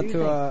go ahead. ahead.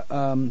 To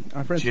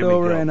our friend Jimmy,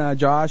 Silver go. and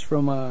Josh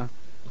from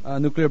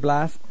Nuclear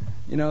Blast.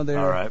 You know, they're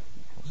All right.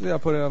 So yeah,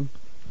 put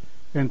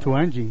and to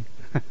Angie.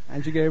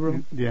 Angie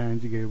Gabriel. Yeah,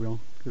 Angie Gabriel,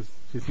 because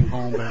she's in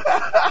home.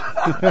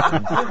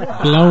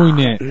 But Blowing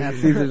it. Yeah,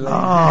 Caesar's like,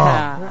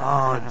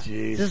 Oh,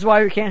 jeez. This is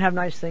why we can't have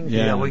nice things.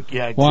 Yeah. Well,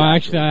 Well,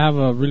 actually, I have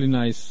a really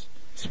nice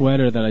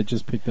sweater that I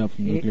just picked up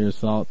from Nuclear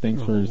Assault.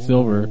 Thanks for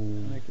Silver.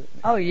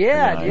 Oh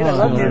yeah, Yeah, dude, I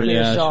love Silver, Nuclear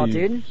yeah, Assault, she,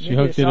 dude. She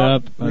Nuclear hooked it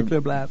Assault. up.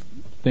 Nuclear Blast.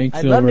 Thanks,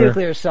 I Silver. love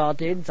Nuclear Assault,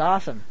 dude. It's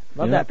awesome.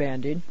 Love Yeah. that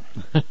band, dude.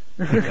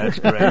 That's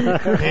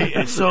great. Hey,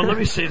 and so let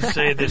me say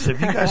this.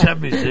 If you guys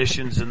have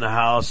musicians in the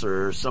house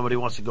or somebody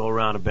wants to go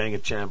around and bang a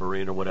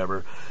tambourine or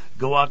whatever,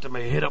 go out to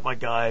me, hit up my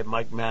guy,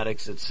 Mike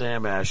Maddox at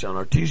Sam Ash on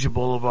Artesia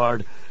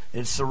Boulevard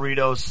in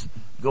Cerritos.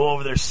 Go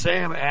over there.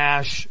 Sam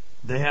Ash,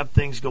 they have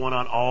things going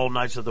on all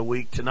nights of the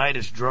week. Tonight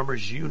is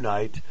Drummers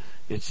Unite.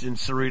 It's in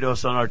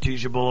Cerritos on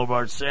Artesia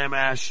Boulevard. Sam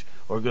Ash,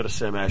 or go to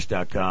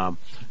samash.com.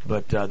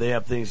 But they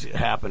have things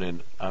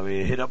happening. I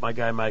mean, hit up my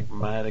guy Mike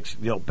Maddox.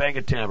 Bang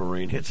a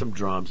tambourine, hit some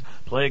drums,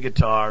 play a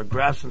guitar,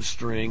 grab some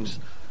strings.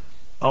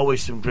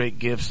 Always some great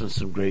gifts and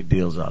some great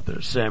deals out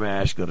there. Sam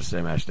Ash, go to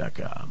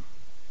samash.com.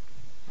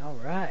 All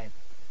right.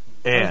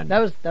 And that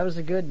was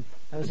a good.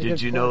 That was a good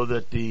did you plug. know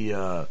that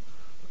the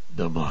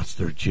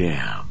Monster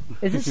Jam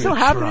Is it still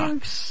happening?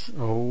 trucks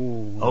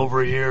oh,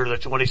 over here, the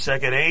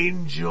 22nd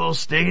Angel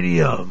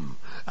Stadium,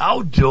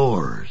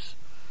 outdoors?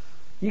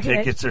 You can,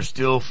 Tickets are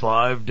still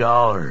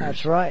 $5.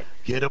 That's right.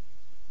 Get them.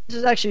 This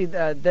is actually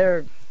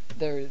their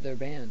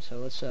band. So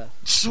let's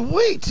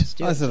Sweet.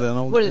 do That's it. an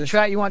old. What is it?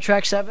 Track? You want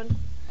track 7?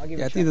 I'll give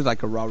Yeah, I you think there's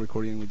like a raw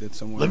recording we did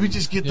somewhere. Let me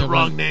just get the Yeah,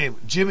 wrong but- name.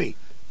 Jimmy.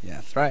 Yeah,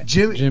 that's right.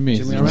 Jimmy. Jimmy.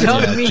 Jimmy, Right. all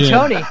right. Tony. Me, Jim.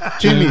 Tony.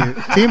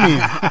 Timmy.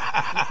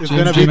 It's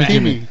gonna be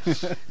Jimmy.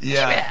 Timmy.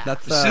 Yeah.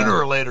 That's, Sooner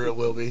or later it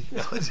will be.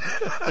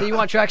 So you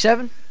want track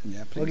 7?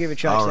 Yeah, please. We'll give you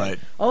track All 7. right.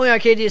 Only on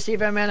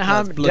KTSTFM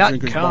That's Blood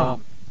Drinkers Ball.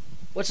 Anaheim.com.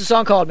 What's the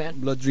song called, man?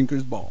 Blood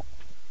Drinkers Ball.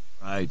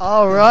 Right.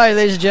 All right,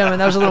 ladies and gentlemen,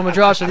 that was a little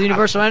Madross with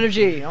Universal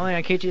Energy. Only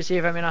on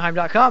KTSTFM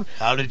Anaheim.com.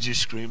 How did you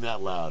scream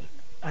that loud?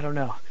 I don't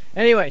know.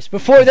 Anyways,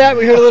 before that,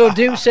 we heard a little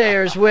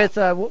Doomsayers with,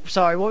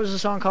 sorry, what was the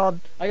song called?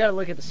 I gotta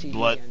look at the CD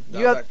Blood- again.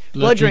 You have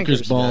Blood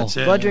Drinkers Ball. That's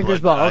it. Blood Drinkers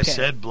Ball, I okay.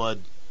 said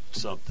blood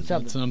something.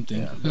 Something.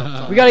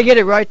 Something. We gotta get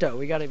it right, though.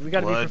 We gotta be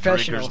Blood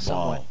professional Drinkers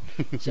somewhat.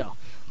 Ball. So,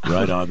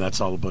 Right on.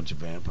 That's all a bunch of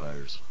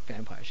vampires.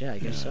 vampires, yeah, I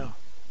guess so.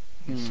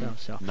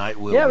 So. Night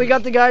will. Yeah, we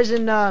got the guys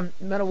in Metal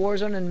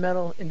Warzone and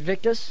Metal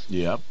Invictus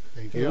Yep.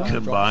 Thank Yeah. you.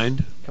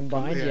 Combined.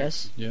 combined, Yeah.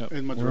 yes. Yep.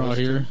 And We're all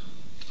here.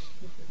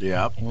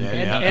 Yep. And-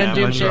 And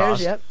Doomsayers,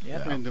 Madross.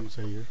 yep. And them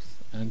sayers.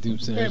 And And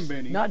Doomsayers.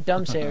 Benny. Not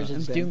Dumbsayers, it's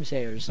And Ben.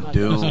 Doomsayers. Not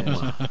Doom.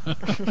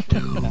 Dumbsayers.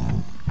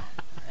 Doom.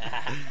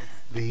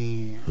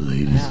 Damn.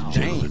 Ladies Wow. and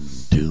gentlemen,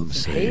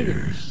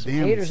 Doomsayers. Damn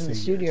Haters in the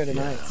sayers. studio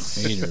tonight.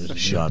 Haters.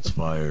 Shots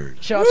fired.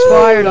 Shots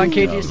fired on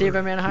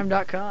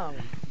KTSTFMAnaheim.com.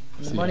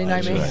 See, Monday Night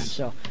that's Mayhem. right.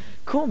 So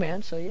cool,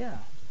 man. So yeah,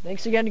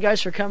 thanks again,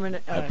 guys, for coming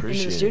into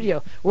appreciate the it.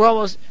 studio. We're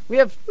almost. We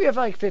have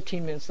like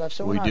 15 minutes left,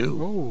 so We we're not, do.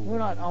 We're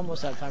not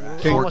almost out of time. We're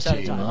Thank- almost out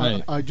of time.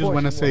 Right. I just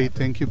want to 14 say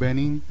thank you,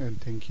 Benny,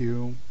 and thank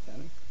you,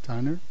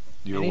 Tanner.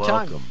 You're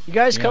Anytime. welcome. You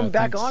guys come Yeah,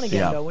 back thanks. on again,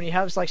 Yeah. though, when you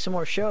have like some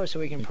more shows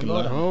so we can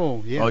promote them.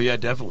 Oh, yeah. Oh, yeah,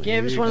 definitely.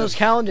 Give us one of those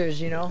calendars,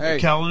 you know. Hey,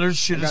 Calendars,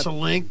 shoot I us a got-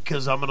 link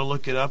because I'm going to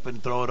look it up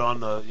and throw it on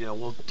the,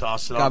 we'll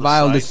toss it got on the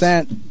Vile sites.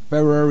 Descent,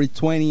 February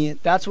 20th.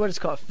 That's what it's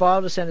called.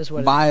 Vile Descent is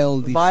what Vile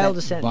it is. Vile Descent.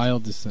 Descent. Vile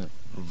Descent.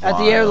 At the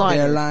Vile. airline.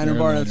 Airliner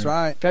bar, that's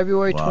Airliner. right.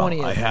 February Wow,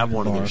 20th. I have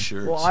one of Bar. those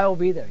shirts. Well, I will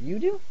be there. You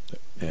do?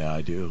 Yeah,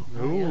 I do.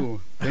 Ooh,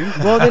 thank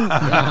you. Well,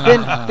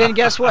 then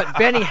guess what?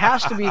 Benny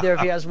has to be there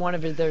if he has one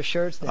of their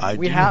shirts. Then I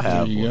we do have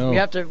have to.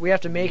 one. We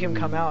have to make him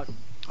come out.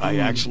 I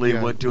actually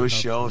yeah, went to a that's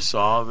show,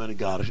 saw them,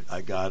 and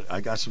I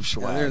got some Yeah,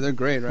 swag. they're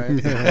great, right?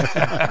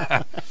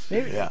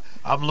 Maybe. Yeah,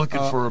 I'm looking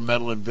for a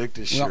Metal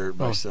Invictus well, shirt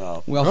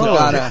myself. We also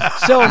got a.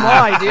 So am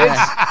I,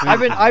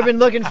 dude. I've been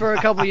looking for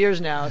a couple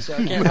years now, so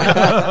I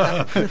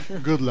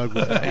can't. Good luck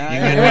with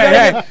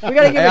that. We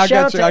gotta give Hey, a I shout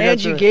got out you, to I got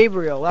Angie you.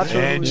 Gabriel. That's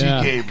what Angie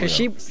Yeah. Gabriel. because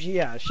she's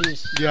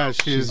Yeah,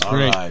 she's All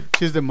great. right.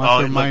 she's the look,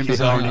 mastermind he's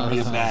behind already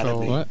this. being mad at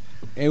me. What?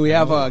 Hey, we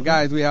have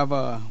guys. We have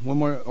one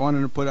more. I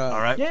wanted to put All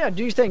right. yeah.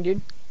 Do your thing,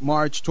 dude.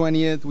 March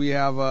 20th. We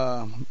have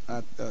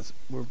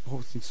we're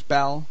hosting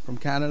Spell from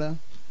Canada,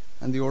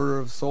 and the Order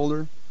of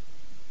Solar.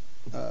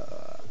 We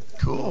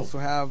Cool. also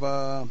have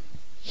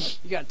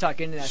You gotta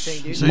tuck into that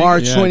thing, dude. So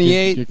March Yeah,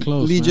 28th, get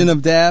close, Legion man.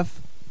 of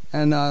Death,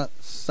 and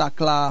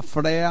Sacla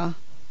Freya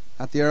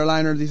at the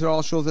Airliner. These are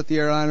all shows at the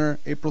Airliner.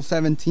 April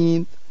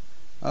 17th.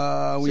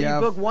 We you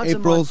have book once a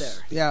month April's.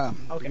 there? Yeah.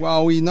 Okay.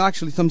 Well, we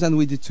actually sometimes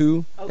we do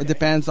two. Okay. It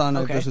depends on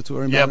if Okay. there's a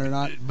touring Yeah, band or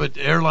not. but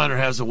Airliner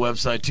has a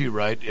website too,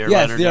 right?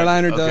 Yes, the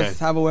Airliner okay. does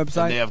have a And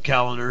website. they have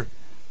calendar.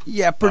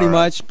 Yeah, pretty All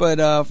right. much.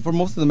 But for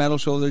most of the metal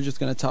shows, they're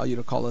just going to tell you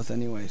to call us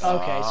anyways.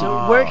 Okay,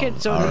 so where can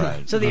all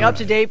right. the up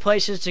to date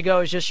places to go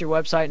is just your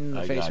website and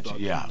the I Facebook. got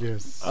you. Yeah.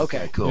 Yes.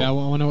 Okay. Cool. Yeah, I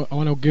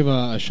want to give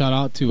a shout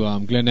out to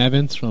Glenn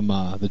Evans from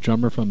the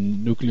drummer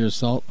from Nuclear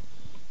Assault.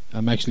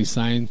 I'm actually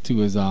signed to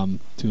his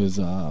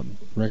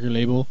record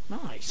label,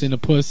 Nice.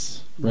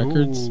 Cinepuss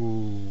Records.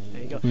 Ooh.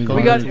 There you go. With We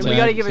got Robert to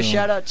Tag, give a so-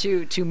 shout out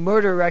to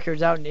Murder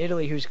Records out in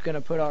Italy, who's going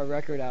to put our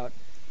record out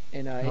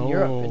in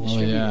Europe and Oh,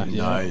 distribute yeah, it.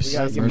 yeah. Nice. We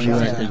gotta give 'em a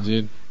Murder shout out. Records,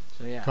 dude.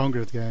 So, yeah.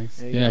 Congrats, guys.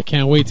 There you Yeah, I go.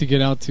 can't wait to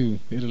get out to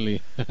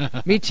Italy.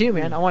 Me too,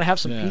 man. I want to have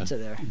some Yeah. pizza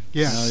there.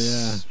 Yeah. Oh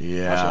yeah, That's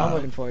what I'm Yeah.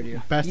 looking forward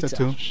to. Pasta Pizza.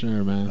 too. sure,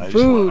 man.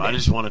 Food. I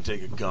just want to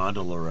take a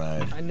gondola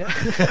ride. I know.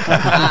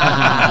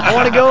 I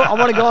want to go. I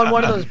want to go on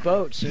one of those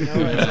boats. You know.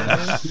 What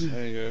I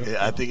mean?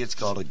 Yeah, I think it's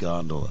called a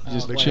gondola.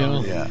 Just wow.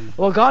 chill. Yeah.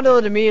 Well,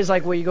 gondola to me is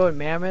like where you go in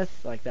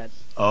Mammoth, like that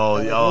Oh,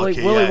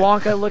 okay. Willy yeah.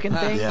 Wonka looking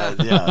thing. Yeah,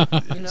 yeah.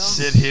 You know?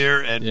 Sit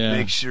here and Yeah.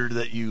 make sure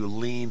that you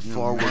lean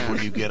forward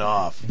when you get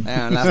off.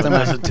 Man, last It time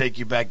doesn't take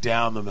you back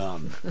down the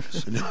mountain.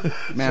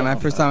 my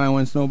first time I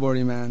went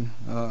snowboarding, man.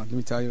 Let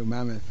me tell you,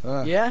 Mammoth.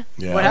 Yeah.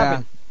 Yeah. What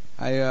happened?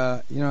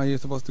 You're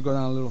supposed to go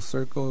down a little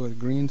circle, a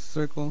green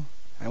circle.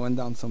 I went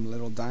down some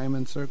little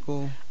diamond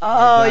circle.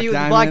 Oh, Black you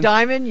Diamond. Black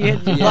Diamond? You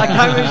hit Yeah. Black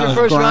Diamond was your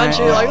first run, Grind.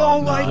 so you're like, oh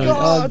my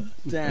god.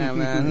 Damn,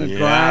 man. Yeah.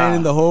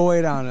 Grinding the whole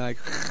way down. Like,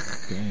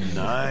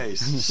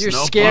 Nice. You're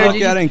Snow scared. pump.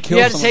 Look at it and You kill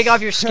had to someone. take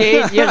off your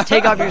skate. You had to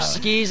take off your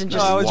skis and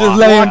just I was walk just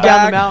laying walk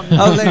down the back. mountain.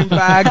 I was laying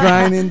back,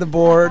 grinding the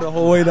board the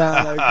whole way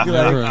down.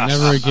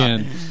 Never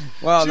again.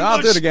 Well, Too no, I'll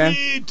much do it again.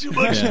 Speed, too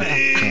much Yeah.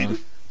 speed.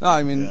 No,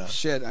 I mean, Yeah.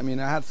 shit. I mean,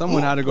 I had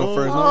someone had to go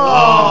first. Oh,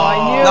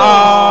 I knew.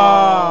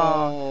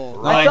 No.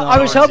 Right I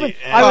was towards hoping.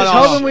 the I was end of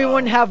the hoping we show.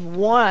 wouldn't have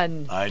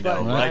one. I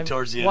know, but right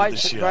towards the end of the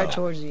show. Right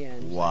towards the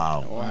end.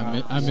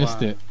 Wow. I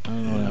missed it. I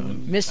don't know what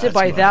happened. Missed That's it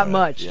by about that right.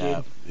 much,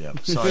 Yeah, dude. yeah.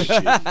 Sorry,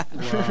 Chief. Wow.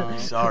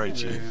 Sorry,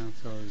 Chief. Yeah,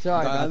 sorry.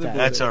 Sorry about that.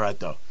 That's all right,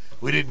 though.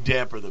 We didn't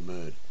damper the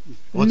mood.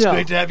 Well, it's No.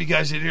 great to have you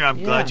guys in here. I'm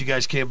Yeah. glad you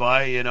guys came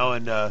by,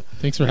 and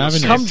Thanks for having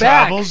safe Come us.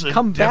 back. travels and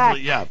Come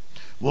definitely, back. Yeah,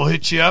 we'll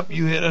hit you up.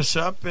 You hit us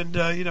up, and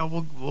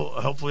we'll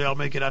hopefully I'll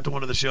make it out to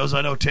one of the shows.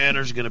 I know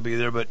Tanner's going to be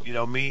there, but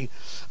me,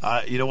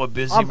 you know what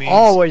busy I'm means?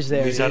 always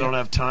there, Means I dude. don't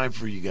have time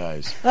for you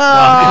guys. Oh,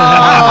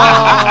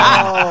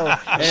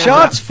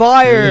 shots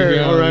fired. There you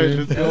go, All right, dude.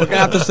 let's go. We're gonna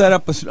have to set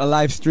up a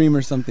live stream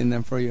or something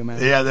then for you,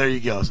 man. Yeah, there you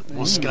go.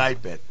 We'll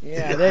Skype it.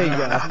 Yeah, there you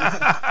go.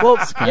 Well,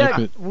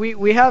 yeah, it.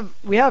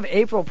 we have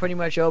April pretty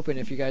much open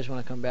if you guys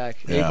want to come back.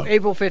 Yeah.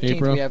 April 15th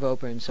April? we have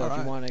open, so if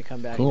Alright. you want to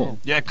come back, Cool.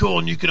 Yeah, cool.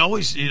 And you can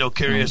always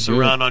carry us Sounds good.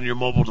 around on your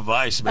mobile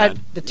device, at man.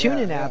 the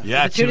TuneIn app.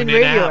 Yeah, the TuneIn TuneIn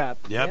Radio app.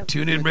 Yep,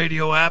 TuneIn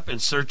Radio app,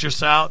 and search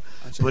us out.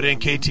 Put in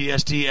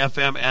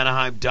KTSTFM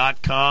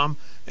Anaheim.com,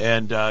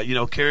 and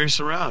carry us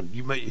around.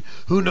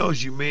 Who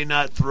knows? You may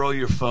not throw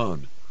your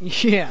phone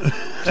Yeah,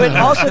 but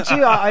also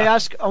too, I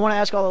want to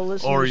ask all the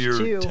listeners or your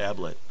too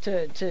tablet.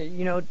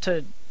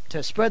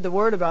 to spread the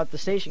word about the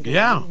station. 'Cause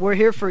Yeah. we're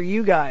here for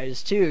you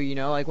guys too.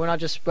 Like we're not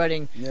just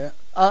spreading. Yeah.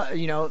 Our,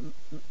 It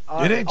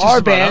ain't just our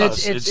about band.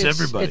 us, it's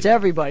everybody. It's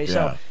everybody.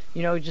 Yeah.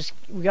 So just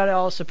we got to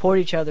all support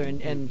each other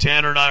and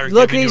Tanner and I are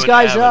look giving these you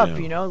an guys up.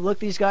 avenue. Look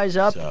these guys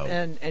up So.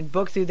 and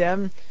book through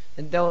them,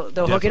 and they'll hook it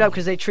Definitely. up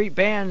because they treat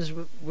bands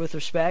with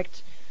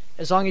respect.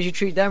 As long as you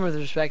treat them with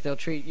respect, they'll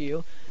treat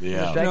you with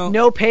Yeah. respect.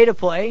 No pay to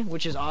play,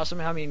 which is awesome.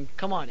 I mean,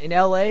 come on, in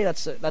LA,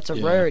 that's a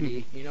Yeah.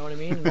 rarity. You know what I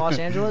mean? In Los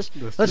Angeles,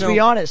 That's let's true. be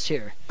honest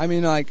here. I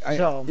mean, like, I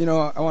So-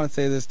 want to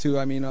say this too.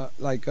 I mean,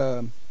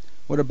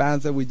 when with the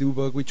bands that we do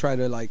book, we try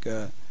to like,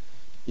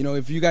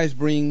 if you guys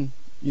bring,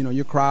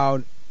 your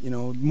crowd,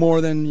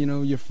 more than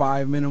your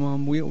 5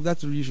 minimum,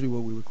 that's usually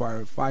what we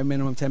require. 5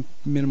 minimum, 10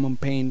 minimum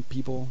paying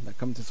people that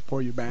come to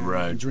support your band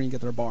and drink at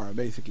their bar,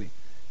 basically.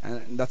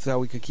 And that's how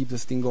we could keep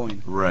this thing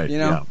going. Right.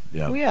 Yeah.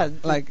 Well, yeah.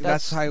 Like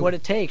that's how what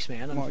it takes,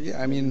 man. Well,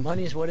 yeah. I mean,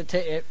 money is what it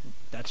takes.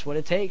 That's what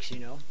it takes,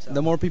 So.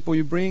 The more people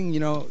you bring,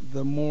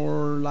 the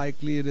more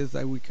likely it is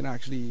that we can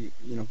actually,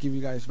 give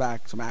you guys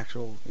back some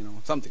actual,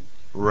 something.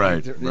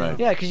 Right.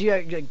 Yeah, because you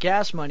got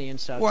gas money and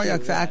stuff. Well, too, yeah,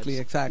 exactly.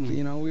 We're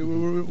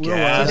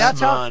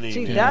that's money.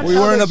 We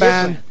were in a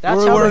band. That's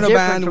we how were in a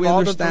different band. from We all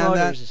understand the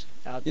that.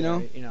 Out You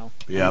there, know?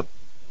 Yep.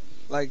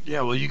 Like,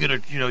 yeah, well,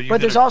 but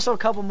there's also a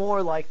couple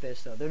more like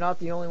this, though. They're not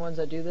the only ones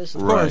that do this.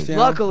 Of course, yeah.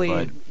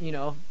 Luckily,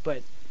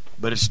 but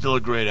it's still a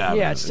great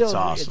avenue. Yeah, it's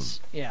awesome. So.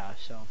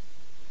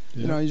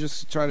 You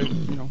just try to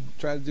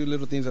do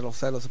little things that'll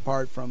set us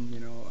apart from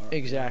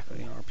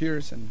exactly our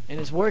peers, and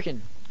it's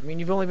working. I mean,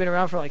 you've only been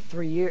around for like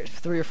 3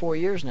 or 4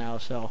 years now,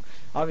 so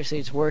obviously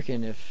it's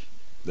working.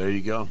 There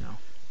you go.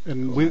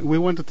 And we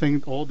want to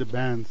thank all the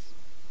bands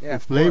who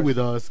play with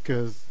us,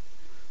 because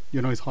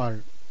it's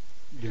hard,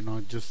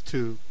 just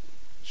to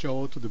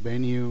show to the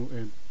venue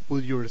and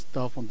put your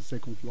stuff on the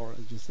second floor,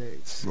 as you say.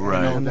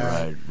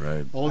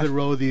 Right. All the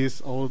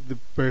roadies, all the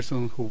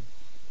person who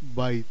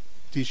buy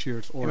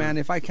T-shirts or,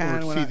 if I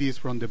can, or CDs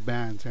from the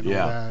bands and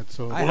all that.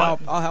 So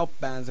I'll help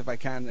bands if I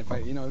can. If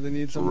I, they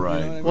need some.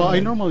 Right. Well, I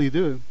normally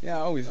do. Yeah,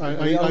 always.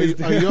 I always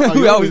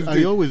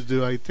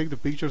do. I take the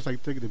pictures, I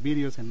take the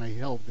videos, and I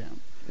help them.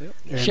 Yep.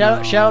 And,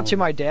 shout out to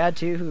my dad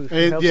too, who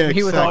helps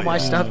me with all my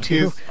stuff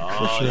too.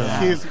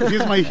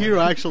 He's my hero,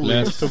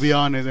 actually. To be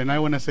honest, and I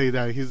want to say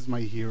that he's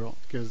my hero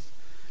because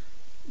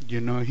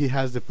he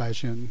has the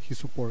passion. He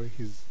supports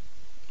his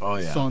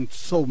son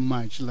so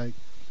much, like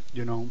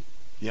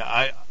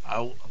Yeah,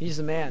 he's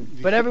the man.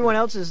 But everyone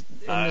else is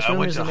in this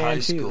room is the man too. I went to high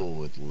school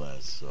with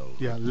Les, so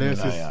yeah, Les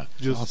is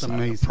just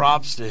amazing.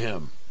 Props to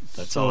him.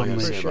 That's all I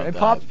gotta say about and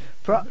that.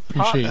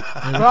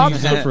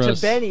 props to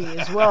Benny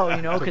as well,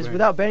 because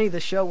without Benny, the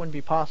show wouldn't be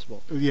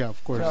possible. Yeah,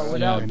 of course. So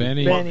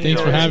Benny,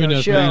 thanks for having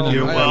us, man.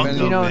 You're welcome.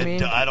 You know what I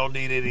mean? I don't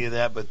need any of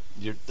that, but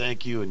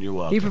thank you, and you're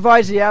welcome. He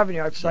provides the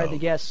avenue. I provide the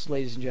guests,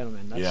 ladies and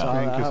gentlemen. That's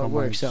how it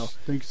works. So,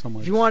 thank you so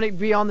much. If you want to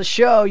be on the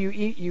show,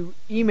 you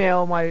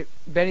email my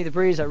Benny the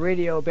Breeze at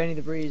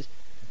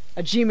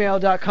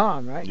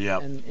radiobennythebreeze@gmail.com, right?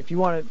 Yeah. And if you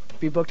want to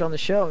be booked on the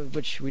show,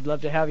 which we'd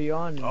love to have you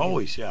on.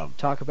 Always,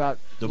 Talk about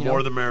the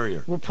more the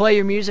merrier. We'll play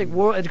your music.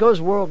 It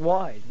goes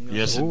worldwide.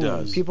 Yes, it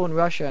does. People in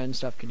Russia and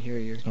stuff can hear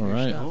your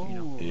stuff.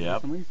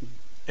 Yep.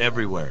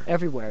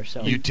 Everywhere.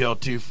 So you tell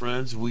 2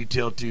 friends, we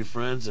tell 2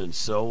 friends, and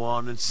so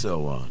on and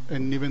so on.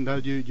 And even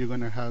that you're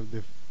gonna have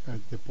the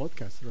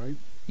podcast, right?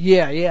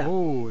 Yeah.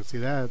 Oh, see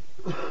that?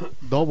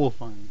 Double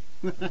fun.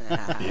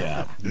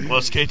 Yeah. Well,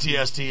 it's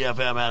KTSTFM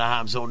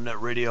Anaheim's own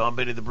net radio. I'm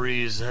Benny the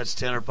Breeze. That's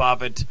Tanner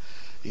Poppitt.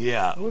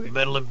 Yeah.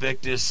 Metal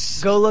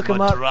Invictus. Go look them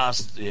up.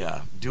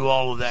 Yeah. Do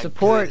all of that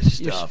good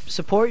stuff.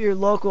 Support your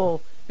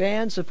local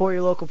bands. Support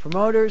your local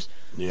promoters.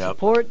 Yep.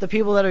 Support the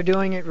people that are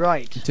doing it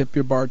right. Tip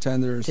your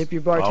bartenders.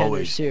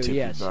 Always too. Tip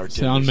yes. Your bartenders.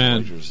 Sound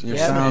man.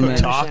 Sound man.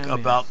 Talk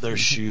about their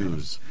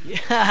shoes.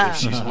 Yeah. If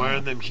she's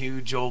wearing them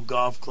huge old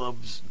golf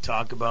clubs,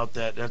 talk about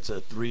that. That's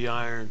a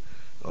 3-iron.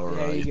 Or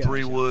a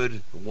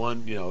 3-wood,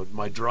 one,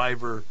 my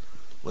driver.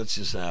 Let's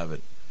just have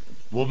it.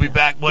 We'll be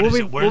back. What is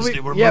it?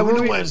 Wednesday? We're moving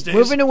to Wednesdays.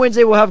 Moving to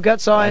Wednesday. We'll have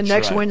Guts on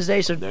next right.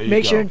 Wednesday, so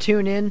make sure and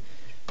tune in.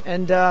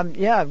 And, I'm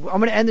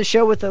going to end the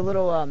show with a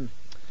little,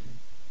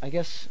 I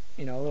guess,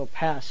 a little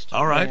past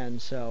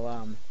band.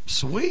 So,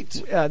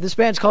 sweet. This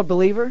band's called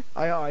Believer.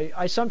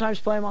 I sometimes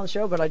play them on the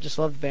show, but I just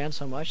love the band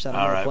so much that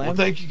I'm going to play them.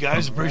 Well, thank you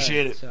guys.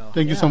 Appreciate it. So,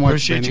 thank you so much.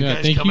 Appreciate you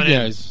guys coming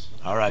in.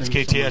 All right, it's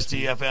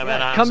KTSTFM.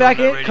 Yeah, come back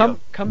in.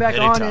 Come back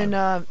on in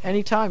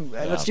anytime.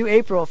 Let's do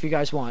April if you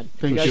guys want.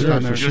 Thank you.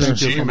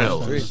 Just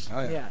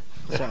Gmail. Yeah.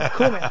 So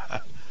cool, man.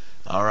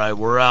 All right,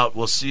 we're out.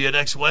 We'll see you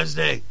next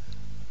Wednesday.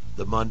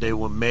 The Monday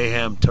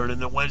Mayhem turn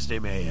into Wednesday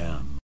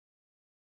Mayhem.